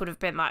adults would have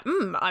been like,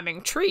 I'm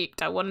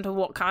intrigued, I wonder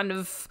what kind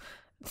of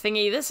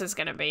thingy this is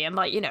going to be. And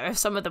like, you know, if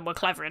some of them were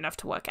clever enough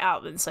to work it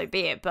out, then so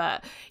be it.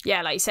 But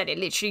yeah, like you said, it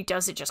literally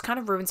does, it just kind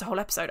of ruins the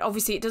whole episode.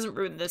 Obviously it doesn't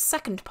ruin the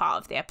second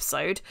part of the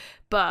episode,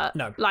 but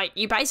like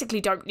you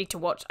basically don't need to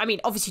watch, I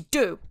mean obviously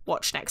do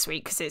watch next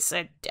week because it's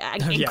an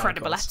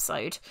incredible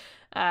episode,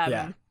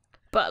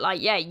 but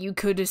like you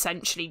could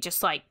essentially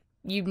just like,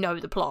 you know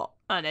the plot,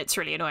 and it's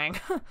really annoying.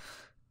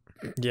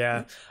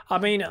 Yeah. I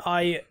mean,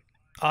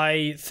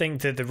 I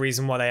think that the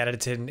reason why they added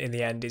it in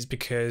the end is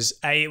because,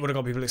 A, it would have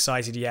got people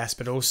excited, yes,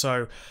 but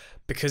also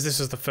because this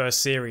was the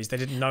first series, they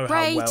didn't know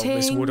how well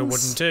this would or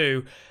wouldn't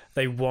do.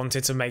 They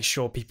wanted to make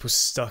sure people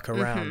stuck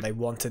around. They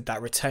wanted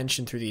that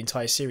retention through the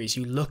entire series.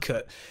 You look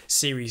at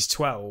Series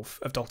 12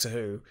 of Doctor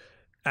Who,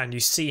 and you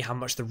see how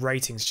much the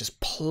ratings just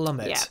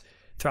plummet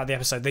throughout the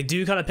episode. They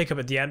do kind of pick up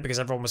at the end because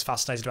everyone was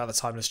fascinated about the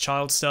timeless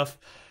child stuff.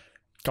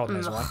 God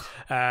knows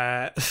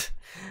why.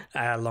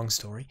 Long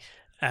story.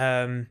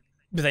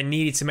 But they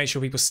needed to make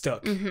sure people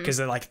stuck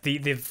because like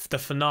the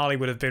finale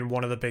would have been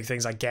one of the big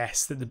things, I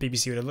guess, that the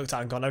BBC would have looked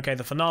at and gone, okay,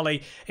 the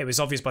finale, it was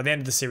obvious by the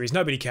end of the series,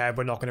 nobody cared,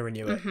 we're not going to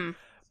renew it.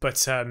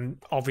 But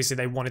obviously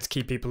they wanted to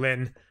keep people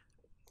in,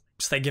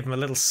 so they give them a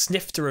little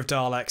snifter of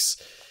Daleks.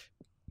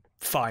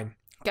 Fine.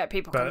 Get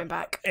people coming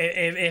back.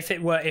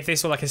 If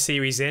this were like a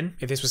series if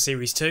this was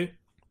series 2,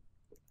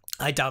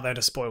 I doubt they'd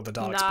have spoiled the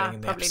Daleks being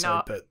in the episode,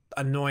 not. But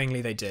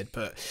annoyingly they did.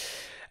 But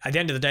at the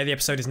end of the day, the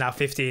episode is now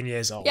 15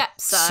 years old. Yeah,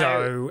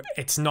 so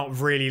it's not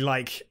really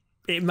like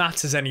it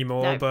matters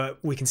anymore, but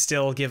we can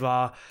still give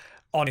our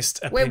honest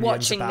opinions we're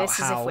watching about this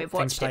how as if we've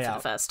watched it for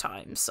out. the first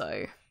time,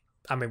 so...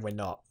 I mean, we're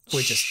not.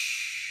 We're just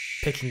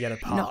picking it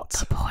apart. Not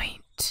the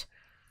point.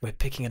 We're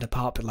picking it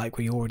apart, but like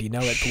we already know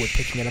it, but we're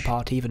picking it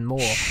apart even more.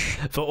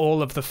 For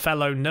all of the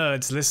fellow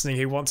nerds listening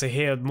who want to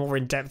hear more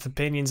in-depth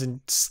opinions and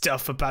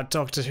stuff about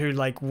Doctor Who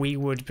like we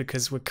would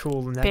because we're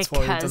cool and that's why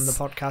we've done the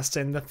podcast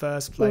in the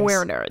first place.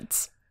 We're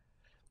nerds.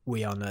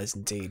 We are nerds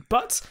indeed.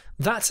 But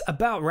that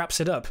about wraps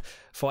it up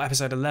for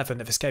episode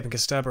 11 of Escaping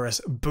Kasterborous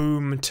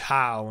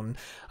Boomtown.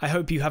 I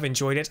hope you have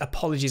enjoyed it.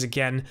 Apologies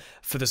again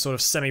for the sort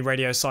of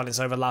semi-radio silence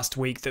over last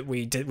week that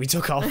we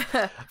took off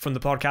from the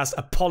podcast.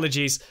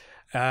 Apologies.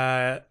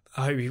 I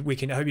hope you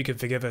can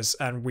forgive us,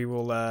 and we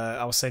will.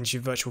 I'll send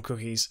you virtual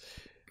cookies,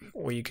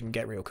 or you can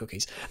get real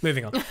cookies.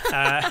 Moving on.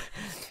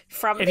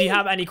 If you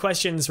have any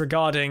questions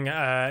regarding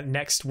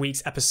next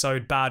week's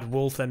episode, Bad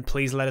Wolf, then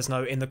please let us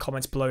know in the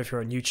comments below if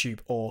you're on YouTube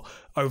or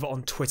over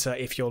on Twitter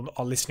if you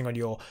are listening on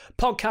your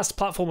podcast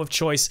platform of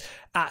choice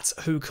at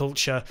Who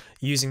Culture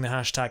using the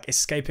hashtag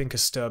Escaping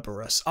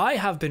Kasterborous. I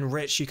have been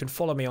Rich. You can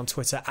follow me on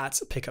Twitter at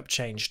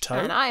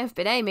PickupChangeTone. And I have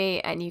been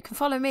Amy, and you can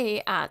follow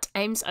me at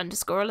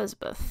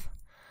Ames_Elizabeth.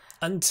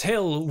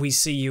 Until we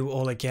see you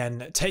all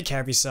again, take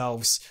care of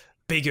yourselves.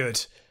 Be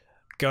good.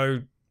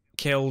 Go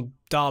kill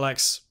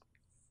Daleks.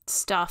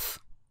 Stuff.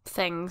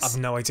 Things. I've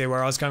no idea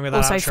where I was going with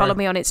that. Also, outro. follow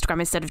me on Instagram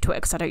instead of Twitter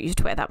because I don't use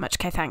Twitter that much.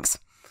 Okay, thanks.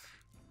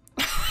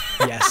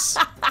 Yes.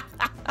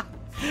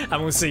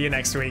 And we'll see you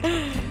next week.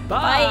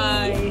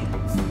 Bye.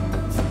 Bye.